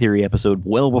conspiracy theory episode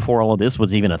well before all of this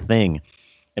was even a thing,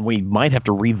 and we might have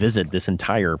to revisit this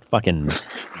entire fucking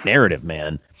narrative,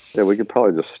 man. Yeah, we could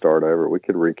probably just start over. We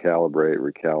could recalibrate.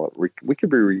 We could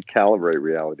be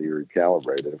reality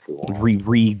recalibrated if we want.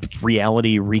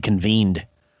 Reality reconvened.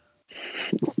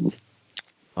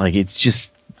 Like, it's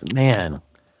just, man.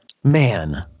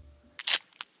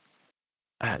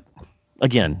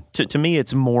 Again, to me,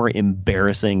 it's more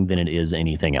embarrassing than it is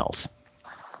anything else.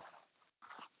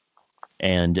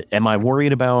 And am I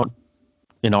worried about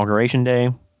Inauguration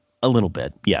Day? A little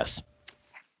bit, yes.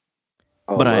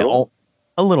 A little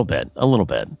bit.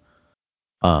 But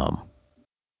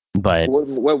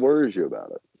what worries you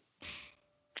about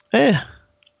it?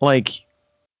 Like,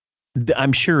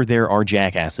 I'm sure there are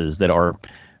jackasses that are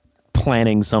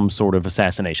planning some sort of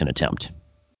assassination attempt.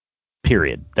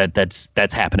 Period.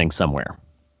 That's happening somewhere.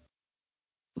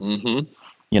 Mm-hmm.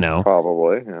 You know,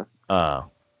 probably. Yeah.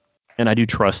 And I do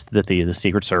trust that the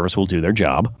Secret Service will do their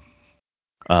job.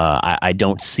 I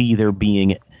don't see there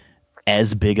being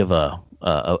as big of a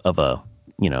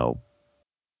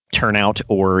turnout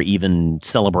or even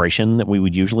celebration that we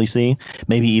would usually see.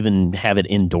 Maybe even have it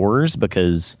indoors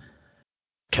because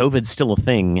COVID's still a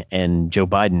thing, and Joe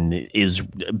Biden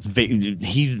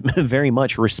he very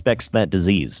much respects that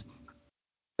disease.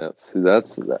 Yeah, see,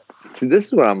 this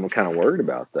is what I'm kind of worried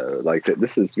about, though. Like,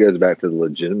 goes back to the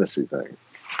legitimacy thing.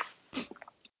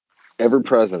 Every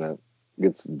president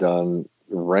gets done,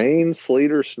 rain,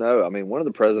 sleet, or snow. I mean, one of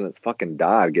the presidents fucking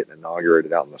died getting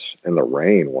inaugurated out in the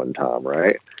rain one time,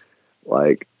 right?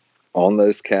 Like, on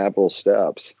those Capitol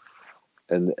steps.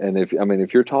 And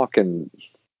if you're talking,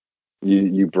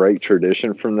 you break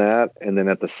tradition from that, and then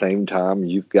at the same time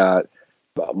you've got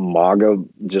MAGA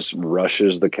just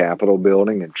rushes the Capitol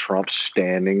building, and Trump's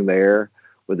standing there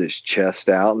with his chest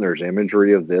out, and there's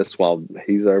imagery of this while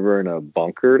he's over in a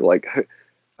bunker. Like,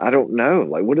 I don't know.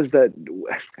 Like,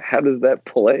 how does that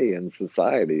play in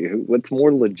society? What's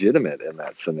more legitimate in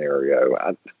that scenario?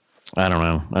 I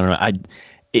don't know.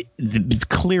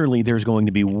 Clearly there's going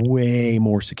to be way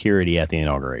more security at the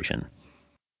inauguration.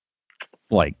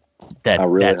 Like,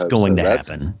 that's going to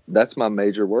happen. That's my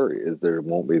major worry, is there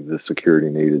won't be the security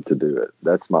needed to do it.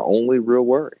 That's my only real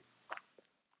worry.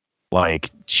 Like,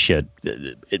 shit,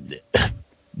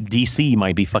 DC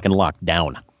might be fucking locked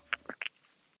down.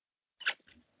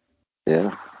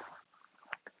 Yeah.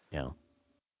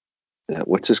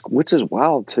 Which is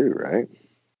wild too, right?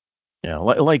 Yeah,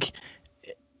 like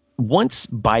once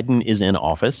Biden is in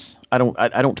office, I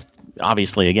don't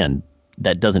obviously, again,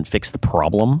 that doesn't fix the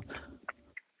problem.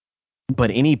 But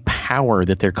any power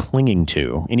that they're clinging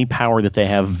to, any power that they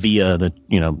have via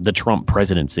the Trump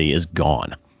presidency is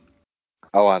gone.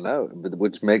 Oh, I know, but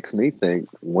which makes me think,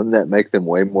 wouldn't that make them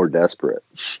way more desperate?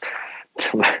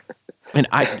 And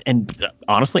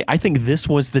honestly, I think this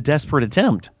was the desperate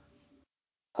attempt.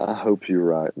 I hope you're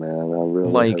right, man. I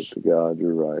really hope to God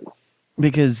you're right.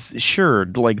 Because sure,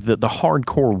 like the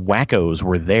hardcore wackos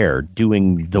were there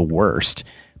doing the worst,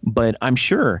 but I'm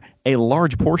sure a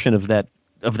large portion of that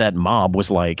mob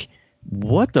was like,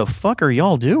 what the fuck are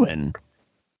y'all doing?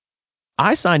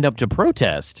 I signed up to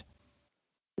protest.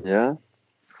 Yeah.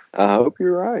 I hope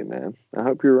you're right, man. I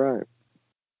hope you're right.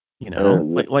 You know,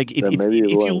 like if maybe if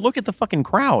you look at the fucking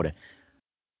crowd,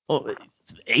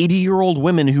 80-year-old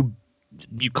women who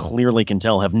you clearly can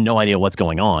tell have no idea what's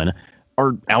going on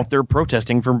are out there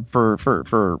protesting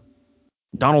for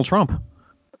Donald Trump.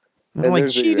 And like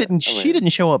she didn't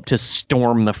show up to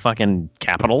storm the fucking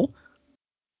Capitol.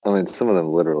 I mean, some of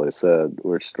them literally said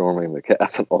we're storming the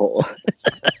Capitol.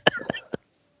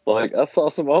 Like, I saw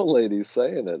some old ladies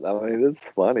saying it. I mean, it's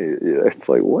funny. It's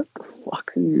like, what the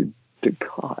fuck are you to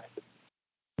God?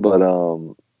 But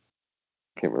can't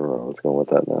remember where I was going with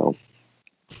that now.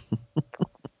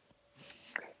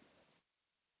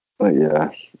 But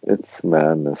yeah, it's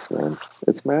madness, man.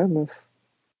 It's madness.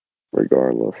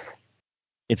 Regardless.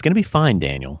 It's gonna be fine,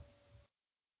 Daniel.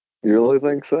 You really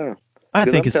think so? I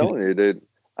think I'm telling you, dude.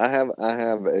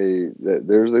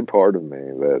 There's a part of me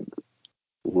that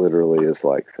literally is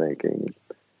like thinking,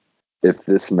 if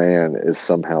this man is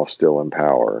somehow still in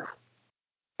power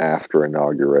after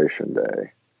Inauguration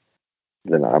Day,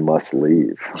 then I must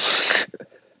leave.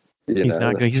 He's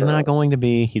not going to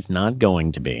be. He's not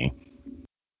going to be.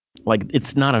 Like,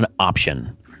 it's not an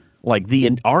option. Like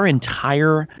our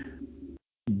entire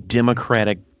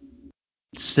democratic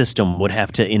system would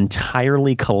have to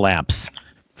entirely collapse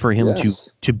for him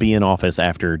to be in office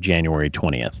after January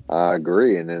 20th. I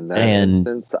agree, and in that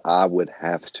instance, I would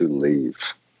have to leave.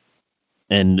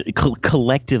 And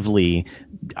collectively,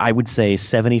 I would say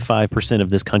 75% of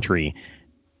this country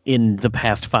in the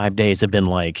past 5 days have been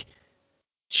like,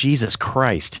 Jesus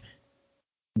Christ,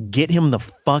 get him the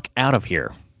fuck out of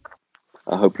here.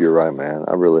 I hope you're right, man.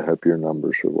 I really hope your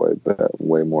numbers are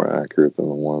way more accurate than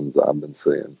the ones I've been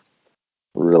seeing.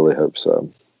 Really hope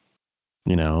so.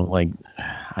 You know, like,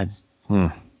 we're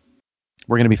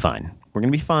going to be fine. We're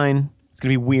going to be fine. It's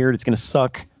going to be weird. It's going to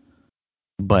suck.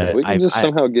 But we can just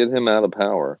somehow get him out of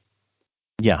power.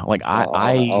 Yeah, like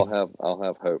I'll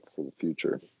have hope for the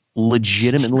future.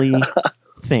 Legitimately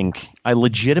think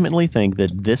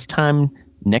that this time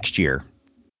next year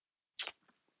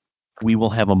we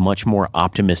will have a much more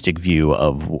optimistic view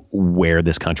of where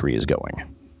this country is going.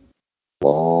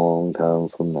 Long time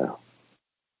from now.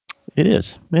 It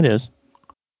is.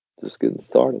 Just getting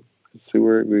started. See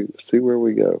where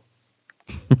we go.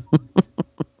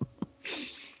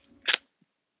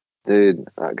 Dude,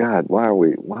 God,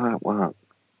 why?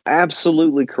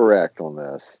 Absolutely correct on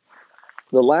this.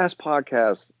 The last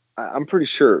podcast, I'm pretty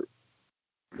sure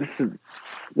this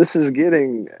is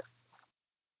getting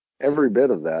every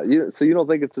bit of that. So you don't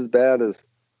think it's as bad as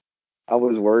I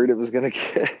was worried it was going to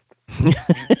get?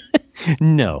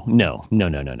 No.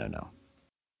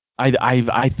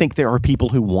 I think there are people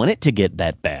who want it to get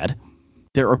that bad.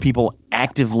 There are people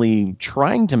actively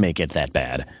trying to make it that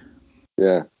bad.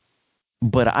 Yeah.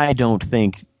 But I don't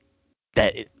think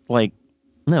that,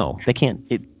 no, they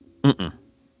can't.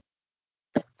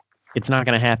 It's not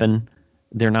going to happen.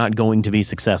 They're not going to be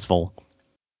successful.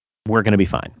 We're going to be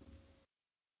fine.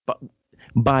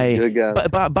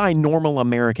 But by normal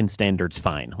American standards,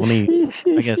 fine. Let me,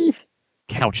 I guess,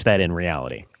 couch that in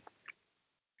reality.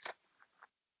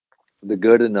 The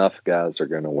good enough guys are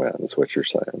going to win, is what you're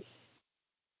saying.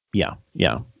 Yeah.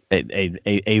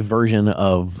 A version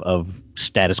of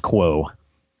status quo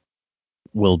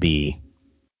will be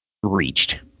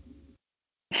reached.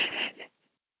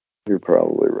 You're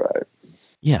probably right.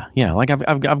 Yeah. Like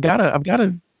I've got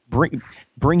to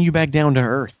bring you back down to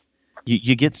earth.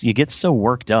 You get so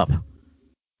worked up.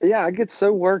 Yeah, I get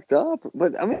so worked up.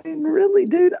 But I mean, really,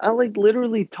 dude, I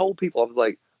literally told people, I was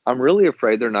like, I'm really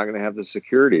afraid they're not going to have the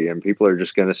security and people are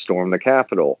just going to storm the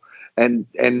Capitol. And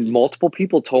multiple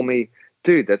people told me,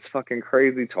 dude, that's fucking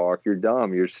crazy talk. You're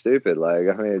dumb. You're stupid. Like,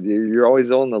 I mean, you're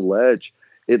always on the ledge.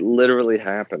 It literally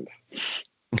happened.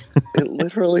 It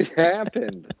literally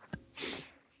happened.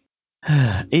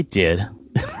 It did.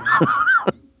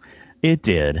 It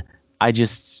did.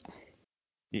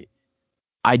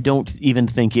 I don't even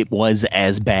think it was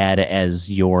as bad as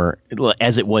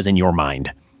it was in your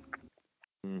mind.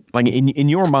 Like in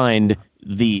your mind,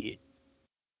 and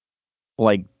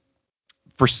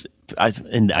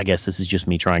I guess this is just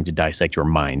me trying to dissect your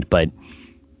mind, but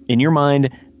in your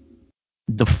mind,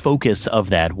 the focus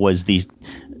of that was the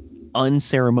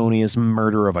unceremonious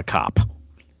murder of a cop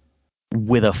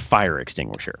with a fire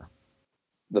extinguisher.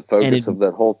 The focus of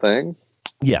that whole thing?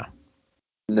 Yeah.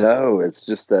 No, it's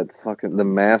just that the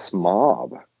mass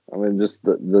mob. I mean, just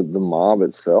the mob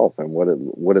itself and what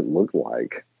it looked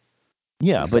like.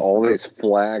 Yeah, Just but all these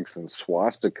flags and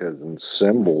swastikas and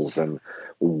symbols and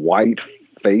white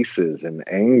faces and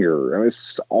anger. I mean, it's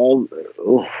just all.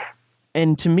 Ugh.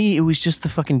 and to me, it was just the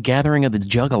fucking gathering of the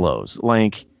juggalos.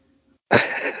 Like,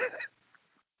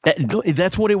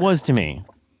 that's what it was to me.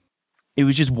 It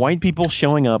was just white people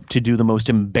showing up to do the most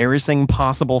embarrassing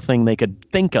possible thing they could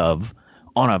think of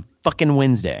on a fucking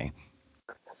Wednesday.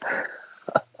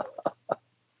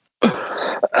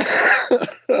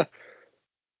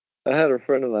 I had a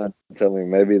friend of mine tell me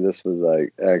maybe this was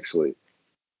like actually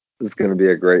it's going to be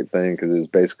a great thing because it's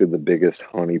basically the biggest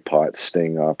honeypot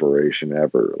sting operation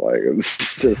ever. Like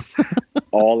it's just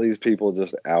all these people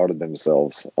just outed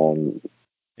themselves on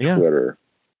Twitter.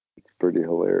 It's pretty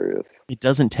hilarious. It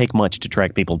doesn't take much to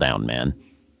track people down, man.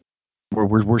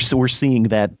 We're seeing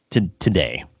that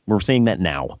today. We're seeing that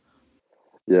now.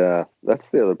 Yeah, that's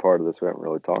the other part of this we haven't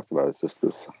really talked about. It's just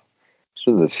this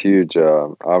huge.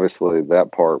 Obviously,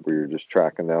 that part where you're just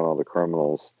tracking down all the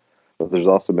criminals. But there's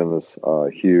also been this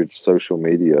huge social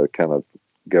media kind of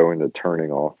going to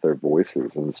turning off their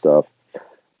voices and stuff.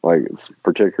 Like, it's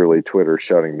particularly Twitter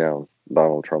shutting down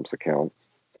Donald Trump's account.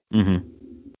 Mm-hmm.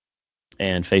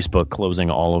 And Facebook closing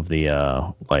all of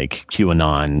the like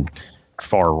QAnon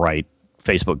far right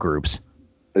Facebook groups.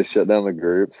 They shut down the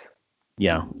groups.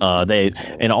 Yeah.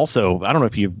 And also, I don't know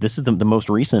if this is the most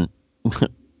recent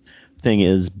thing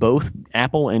is both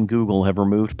Apple and Google have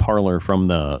removed Parler from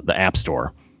the App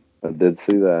Store. I did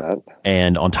see that.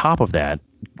 And on top of that,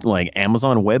 like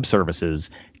Amazon Web Services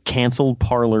canceled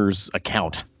Parler's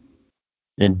account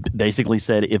and basically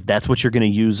said, if that's what you're going to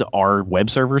use our web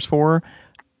servers for,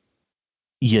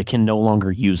 you can no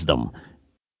longer use them,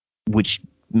 which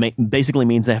basically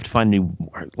means they have to find a new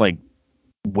like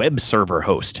web server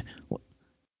host.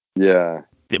 Yeah.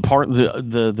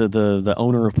 The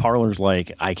owner of Parler's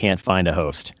like, I can't find a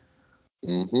host.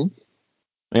 Mm-hmm.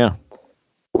 Yeah.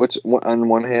 Which, on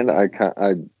one hand, I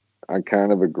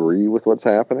kind of agree with what's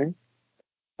happening.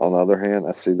 On the other hand,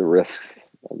 I see the risks,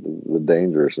 the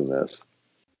dangers in this.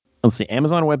 Let's see.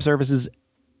 Amazon Web Services,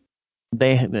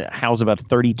 they house about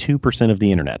 32% of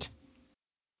the internet.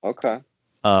 Okay.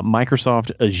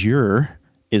 Microsoft Azure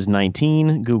is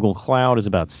 19, Google Cloud is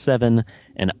about 7,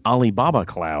 and Alibaba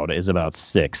Cloud is about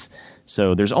 6.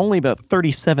 So there's only about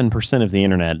 37% of the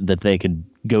internet that they could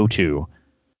go to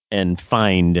and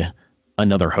find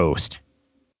another host.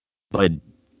 But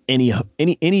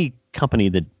any company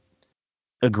that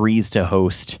agrees to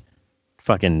host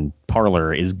fucking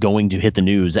Parler is going to hit the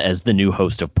news as the new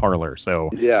host of Parler. So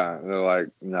yeah, they're like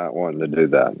not wanting to do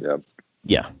that. Yep.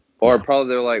 Yeah. Or probably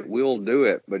they're like, we'll do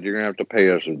it, but you're gonna have to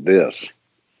pay us this.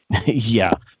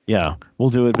 Yeah, we'll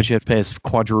do it, but you have to pay us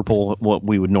quadruple what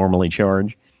we would normally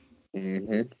charge.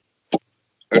 Mm-hmm.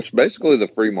 It's basically the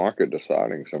free market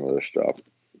deciding some of this stuff.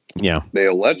 Yeah. They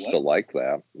allege to like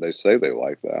that. They say they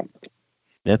like that.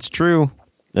 That's true.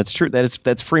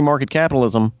 That's free market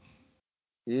capitalism.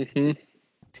 Mm-hmm.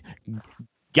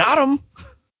 Got 'em.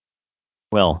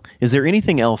 Well, is there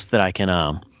anything else that I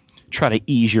can try to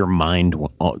ease your mind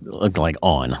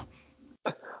on?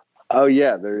 Oh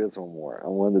yeah, there is one more. I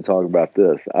wanted to talk about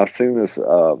this. I've seen this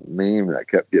meme that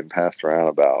kept getting passed around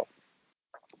about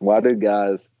why did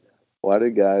guys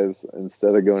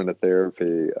instead of going to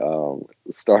therapy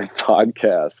start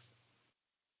podcasts?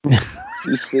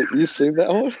 You seen that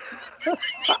one?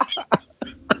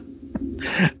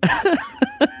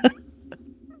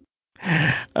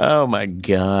 Oh my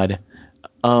god.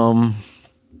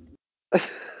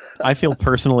 I feel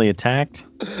personally attacked.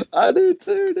 I do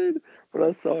too, dude. When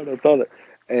I saw it, I thought it.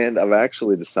 And I've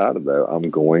actually decided though I'm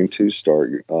going to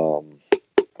start. I'm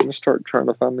gonna start trying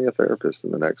to find me a therapist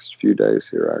in the next few days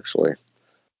here. Actually,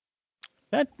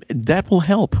 that will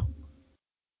help.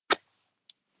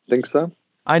 Think so?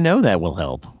 I know that will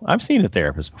help. I've seen a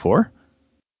therapist before.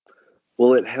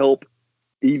 Will it help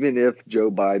even if Joe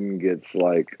Biden gets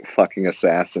like fucking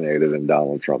assassinated and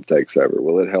Donald Trump takes over?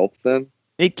 Will it help then?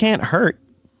 It can't hurt.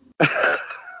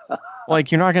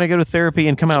 Like, you're not going to go to therapy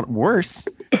and come out worse.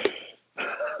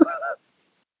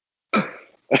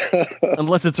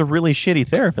 Unless it's a really shitty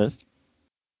therapist.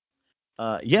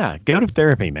 Yeah, go to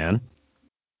therapy, man.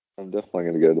 I'm definitely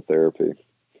going to go to therapy.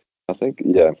 I think,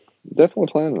 yeah, definitely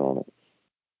planning on it.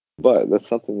 But that's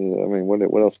something, I mean,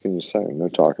 what else can you say? No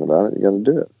talking about it. You got to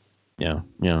do it. Yeah.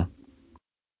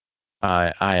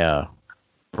 I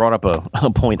brought up a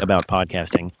point about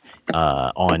podcasting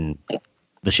on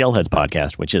the Shellheads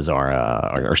podcast, which is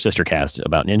our sister cast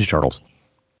about Ninja Turtles.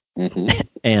 Mm-hmm.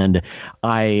 And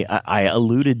I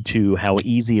alluded to how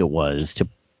easy it was to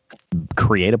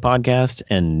create a podcast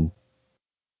and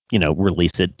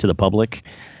release it to the public.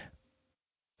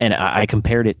 And I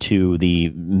compared it to the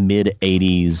mid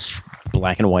 80s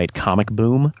black and white comic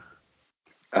boom.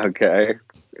 Okay.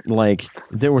 Like,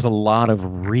 there was a lot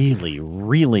of really,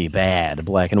 really bad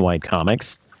black and white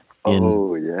comics in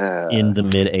the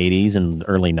mid 80s and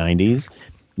early 90s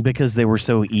because they were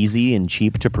so easy and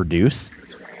cheap to produce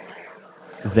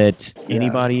that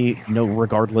anybody,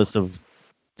 regardless of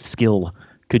skill,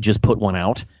 could just put one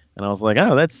out. And I was like,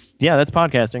 oh, that's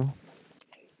podcasting.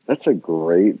 That's a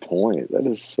great point. That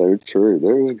is so true.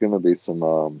 There's going to be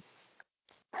some,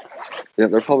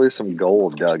 there's probably some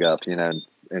gold dug up,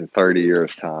 in 30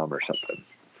 years' time or something.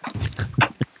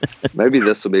 Maybe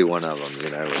this will be one of them,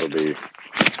 it'll be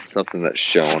something that's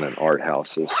shown in art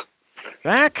houses.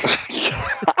 Back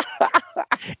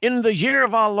in the year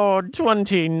of our Lord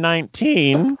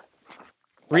 2019,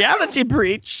 Reality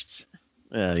Breached.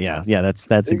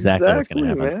 That's exactly what's going to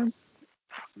happen.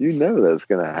 Man. That's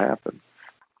going to happen.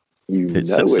 It is.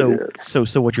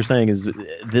 So what you're saying is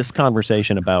this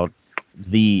conversation about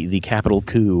the Capitol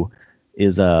coup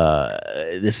is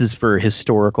this is for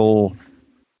historical,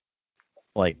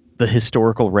 like the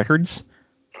historical records?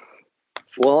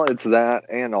 Well, it's that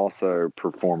and also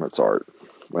performance art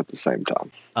at the same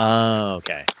time. Oh,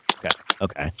 okay.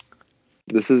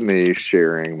 This is me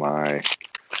sharing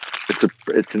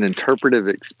it's an interpretive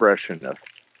expression of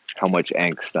how much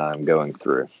angst I'm going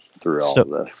through all of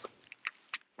this.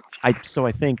 I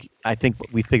think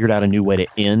we figured out a new way to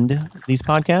end these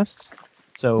podcasts.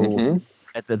 So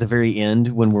at the very end,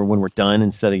 when we're done,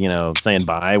 instead of saying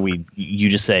bye, you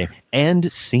just say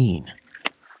 "and scene."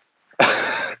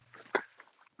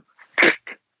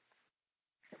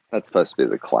 That's supposed to be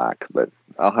the clack, but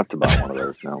I'll have to buy one of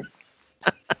those now.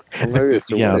 Well, maybe it's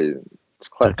the way. Let's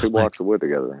clack 2 blocks of wood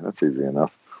together. That's easy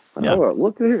enough. Yeah. Oh,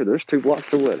 look here. There's 2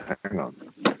 blocks of wood. Hang on.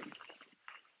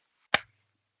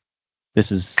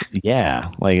 This is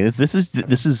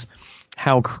this is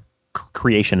how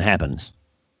creation happens.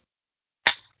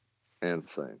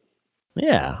 Insane.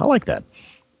 Yeah, I like that.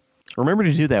 Remember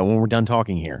to do that when we're done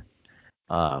talking here.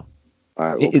 All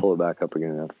right, we'll pull it back up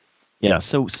again. Yeah,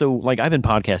 so like I've been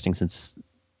podcasting since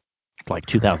like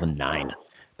 2009,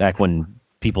 back when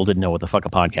people didn't know what the fuck a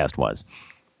podcast was.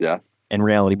 Yeah. And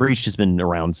Reality Breached has been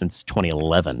around since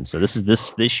 2011. So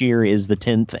this year is the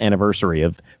 10th anniversary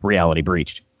of Reality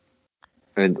Breached.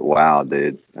 And wow,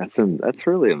 dude, that's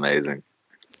really amazing.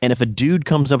 And if a dude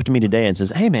comes up to me today and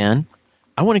says, "Hey man,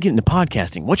 I want to get into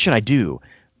podcasting. What should I do?"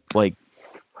 Like,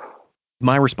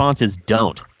 my response is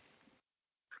don't.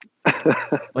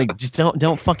 Like, just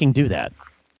don't fucking do that.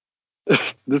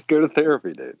 Just go to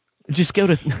therapy, dude. Just go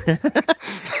to.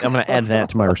 I'm gonna add that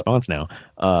to my response now.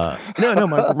 No,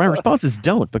 my response is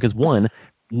don't, because 1,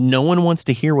 no one wants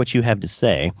to hear what you have to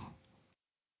say.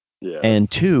 Yes, and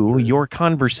 2, your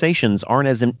conversations aren't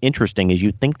as interesting as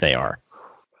you think they are.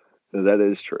 That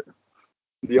is true.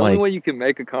 The only way you can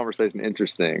make a conversation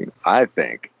interesting, I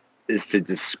think, is to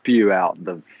just spew out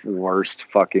the worst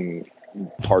fucking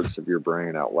parts of your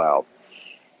brain out loud.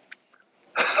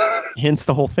 Hence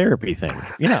the whole therapy thing.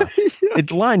 Yeah.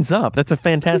 It lines up. That's a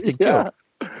fantastic joke.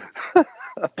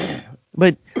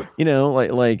 But,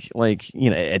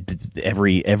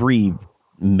 every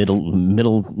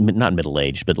not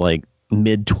middle-aged, but like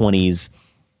mid-20s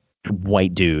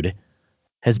white dude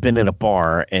has been at a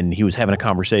bar and he was having a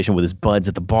conversation with his buds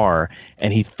at the bar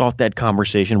and he thought that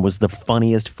conversation was the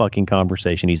funniest fucking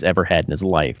conversation he's ever had in his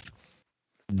life.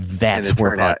 That's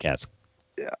where podcasts.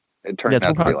 It turned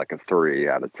out to be like a 3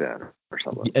 out of 10 or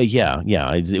something. Yeah.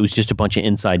 It was just a bunch of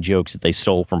inside jokes that they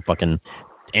stole from fucking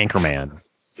Anchorman.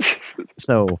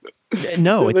 So,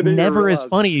 no, it's never as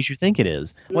funny as you think it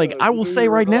is. Yeah, like, I will say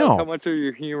right now. How much of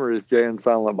your humor is Jay and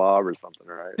Silent Bob or something,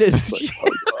 right? Like,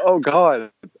 oh,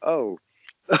 God. Oh.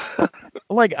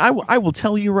 Like, I will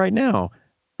tell you right now,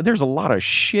 there's a lot of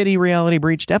shitty Reality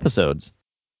Breached episodes.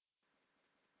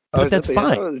 But that's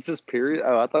fine. Oh, it's just period.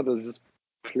 Oh, I thought it was just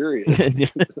period.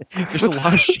 There's a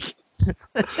lot of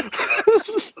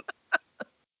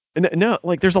No,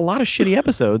 like, there's a lot of shitty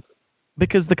episodes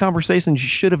because the conversations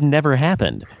should have never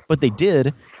happened. But they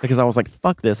did because I was like,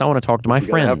 fuck this. I want to talk to my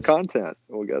friends.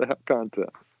 We gotta have content.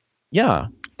 Yeah.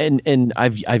 And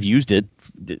I've used it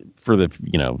for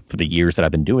the years that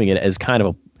I've been doing it as kind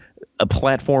of a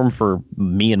platform for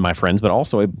me and my friends, but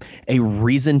also a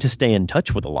reason to stay in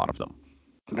touch with a lot of them.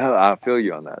 No, I feel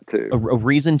you on that too. A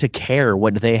reason to care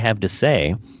what they have to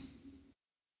say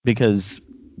because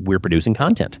we're producing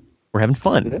content. We're having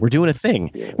fun. Yeah. We're doing a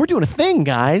thing. Yeah. We're doing a thing,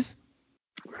 guys.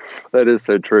 That is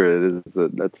so true.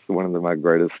 That's one of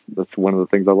that's one of the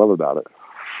things I love about it.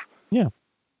 Yeah.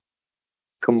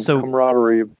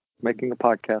 Camaraderie of making a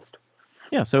podcast.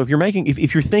 Yeah. So if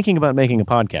you're thinking about making a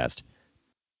podcast,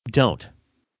 don't.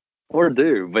 Or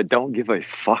do, but don't give a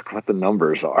fuck what the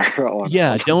numbers are.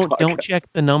 Yeah. On the Don't podcast. check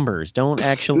the numbers. Don't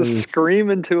actually. Just scream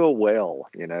into a well.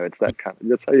 It's that kind of.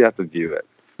 That's how you have to view it.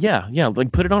 Yeah.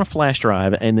 Like put it on a flash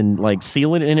drive and then like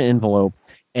seal it in an envelope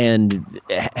and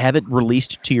have it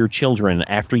released to your children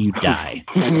after you die.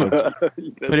 Like,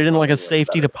 put it in like a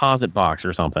safety deposit box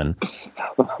or something.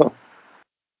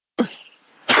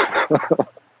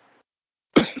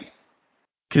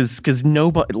 Because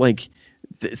nobody like.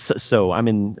 So I'm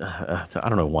in. I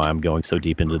don't know why I'm going so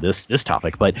deep into this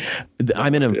topic, but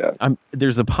I'm in a. Yeah.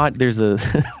 There's a podcast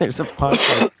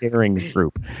sharing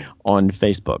group on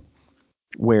Facebook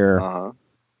where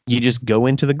you just go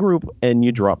into the group and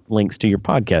you drop links to your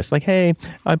podcast. Like, hey,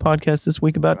 I podcast this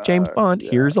week about James Bond.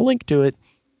 Yeah. Here's a link to it.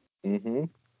 Mm-hmm.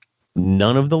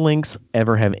 None of the links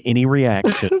ever have any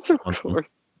reactions.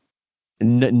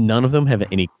 None of them have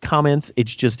any comments.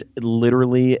 It's just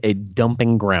literally a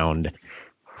dumping ground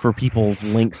for people's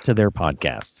links to their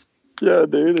podcasts. Yeah,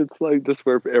 dude, it's like just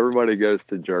where everybody goes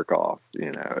to jerk off.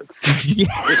 It's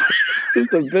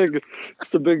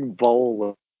just a big bowl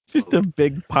of. Just a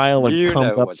big pile of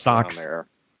cummed up socks. There.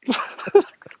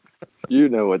 You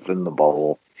know what's in the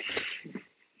bowl.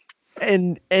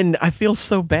 And I feel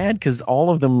so bad because all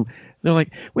of them, they're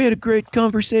like, we had a great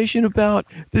conversation about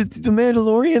the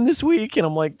Mandalorian this week, and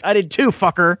I'm like, I did too,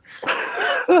 fucker.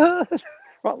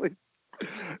 Probably.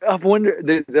 I wonder.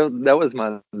 That was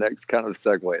my next kind of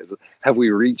segue. Have we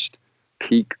reached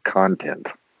peak content?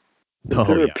 Is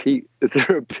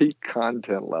there a peak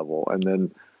content level, and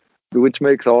then which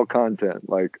makes all content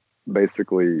like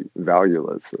basically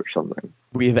valueless or something?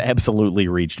 We have absolutely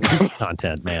reached peak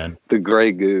content, man. The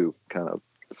gray goo kind of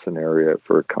scenario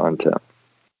for content.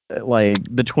 Like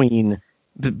between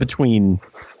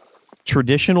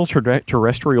traditional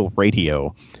terrestrial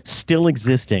radio still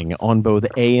existing on both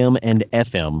AM and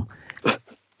FM,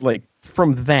 like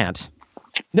from that,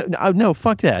 no,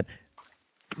 fuck that.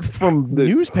 From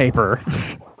newspaper.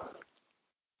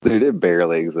 Dude, it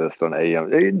barely exists on AM.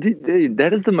 Dude,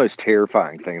 that is the most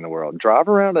terrifying thing in the world. Drive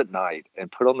around at night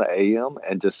and put on the AM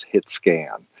and just hit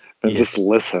scan and just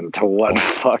listen to what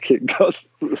fucking goes.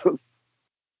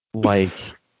 Like,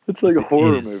 it's like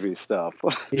horror movie stuff.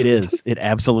 It is. It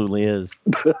absolutely is.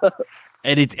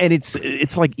 And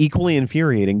it's like equally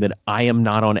infuriating that I am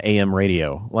not on AM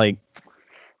radio. Like,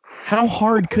 how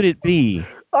hard could it be?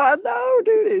 I know,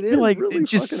 dude. It is like, really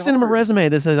just send them a resume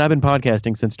that says I've been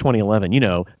podcasting since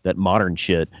 2011. That modern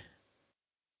shit.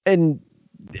 And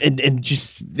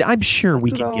just, I'm sure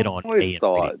we can get on AM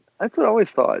radio. That's what I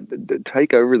always thought. To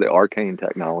take over the arcane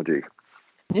technology.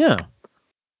 Yeah.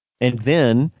 And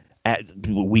then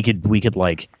we could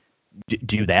like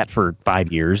do that for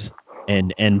 5 years.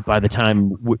 And by the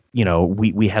time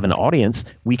we have an audience,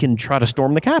 we can try to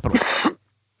storm the Capitol.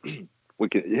 We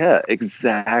can, yeah,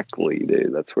 exactly,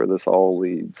 dude. That's where this all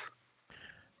leads.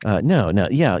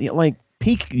 Like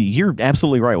peak. You're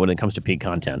absolutely right when it comes to peak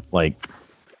content. Like,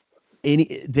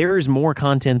 there is more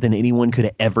content than anyone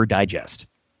could ever digest.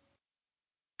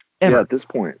 Ever. Yeah, at this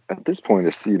point,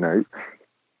 it's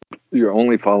you're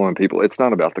only following people. It's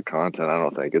not about the content. I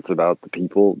don't think it's about the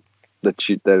people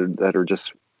that are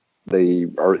just they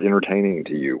are entertaining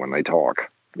to you when they talk.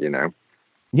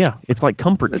 Yeah, it's like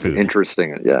comfort food. It's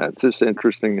interesting. Yeah, it's just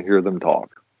interesting to hear them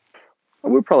talk.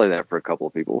 We're probably that for a couple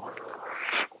of people.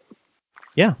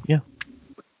 Yeah.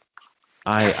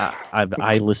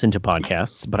 I listen to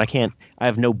podcasts, but I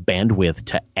have no bandwidth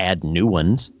to add new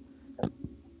ones.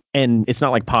 And it's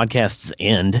not like podcasts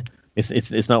end.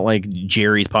 It's not like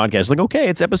Jerry's podcast. Like, okay,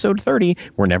 it's episode 30.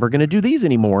 We're never going to do these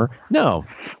anymore. No,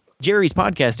 Jerry's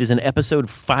podcast is in episode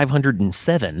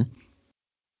 507.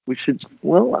 We should.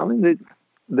 Well, I mean,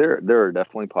 there are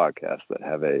definitely podcasts that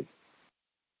have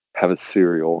a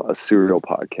serial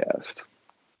podcast.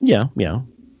 Yeah.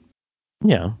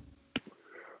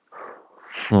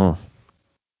 Hmm.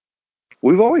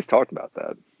 We've always talked about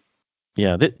that.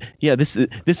 Yeah.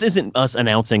 This isn't us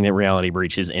announcing that Reality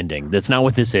Breach is ending. That's not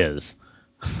what this is.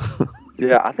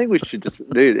 Yeah, I think we should just,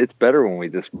 dude. It's better when we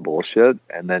just bullshit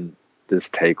and then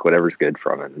just take whatever's good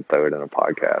from it and throw it in a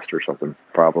podcast or something.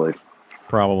 Probably.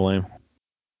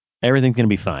 Everything's gonna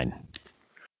be fine.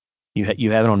 You have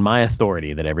it on my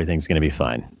authority that everything's gonna be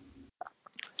fine.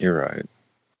 You're right.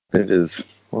 It is.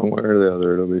 One way or the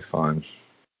other, it'll be fine.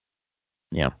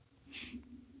 Yeah.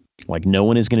 Like, no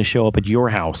one is gonna show up at your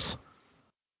house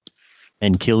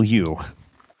and kill you.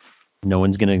 No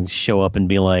one's gonna show up and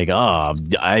be like,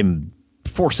 I'm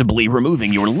forcibly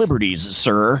removing your liberties,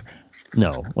 sir.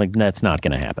 No, like, that's not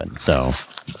gonna happen. So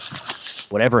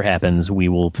whatever happens, we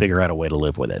will figure out a way to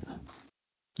live with it.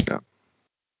 Yeah.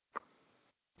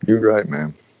 You're right,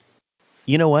 man.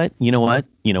 You know what?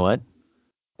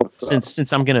 What's up?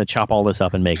 Since I'm gonna chop all this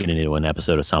up and make it into an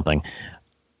episode of something,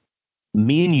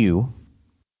 me and you,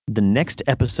 the next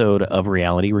episode of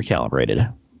Reality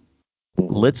Recalibrated,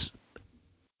 let's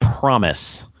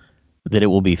promise that it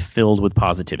will be filled with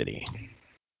positivity.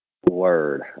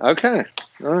 Word. Okay.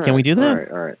 All right. Can we do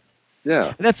that? All right.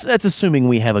 Yeah. That's assuming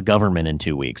we have a government in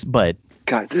 2 weeks, but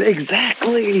God,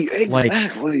 exactly.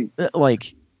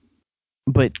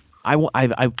 But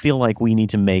I feel like we need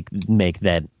to make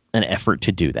that an effort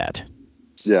to do that.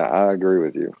 Yeah, I agree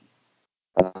with you.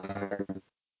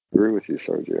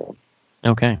 Sergio.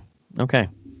 Okay.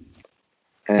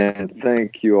 And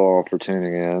thank you all for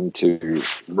tuning in to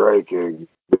Breaking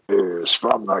News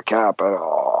from the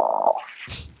Capitol.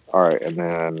 All right, and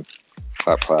then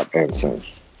clap, and sing.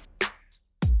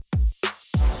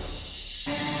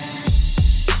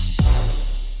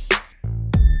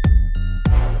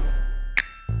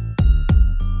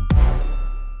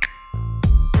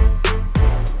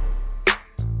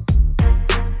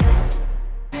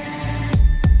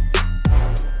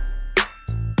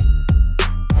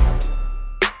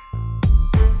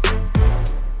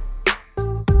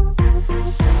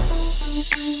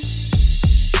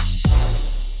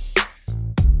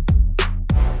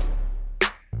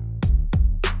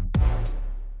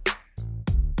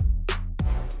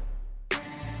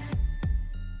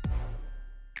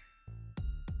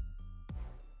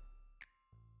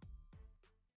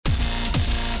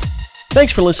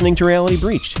 Thanks for listening to Reality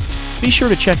Breached. Be sure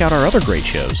to check out our other great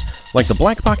shows, like the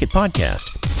Black Pocket Podcast,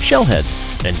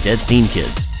 Shellheads, and Dead Scene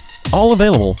Kids. All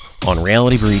available on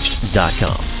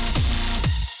realitybreached.com.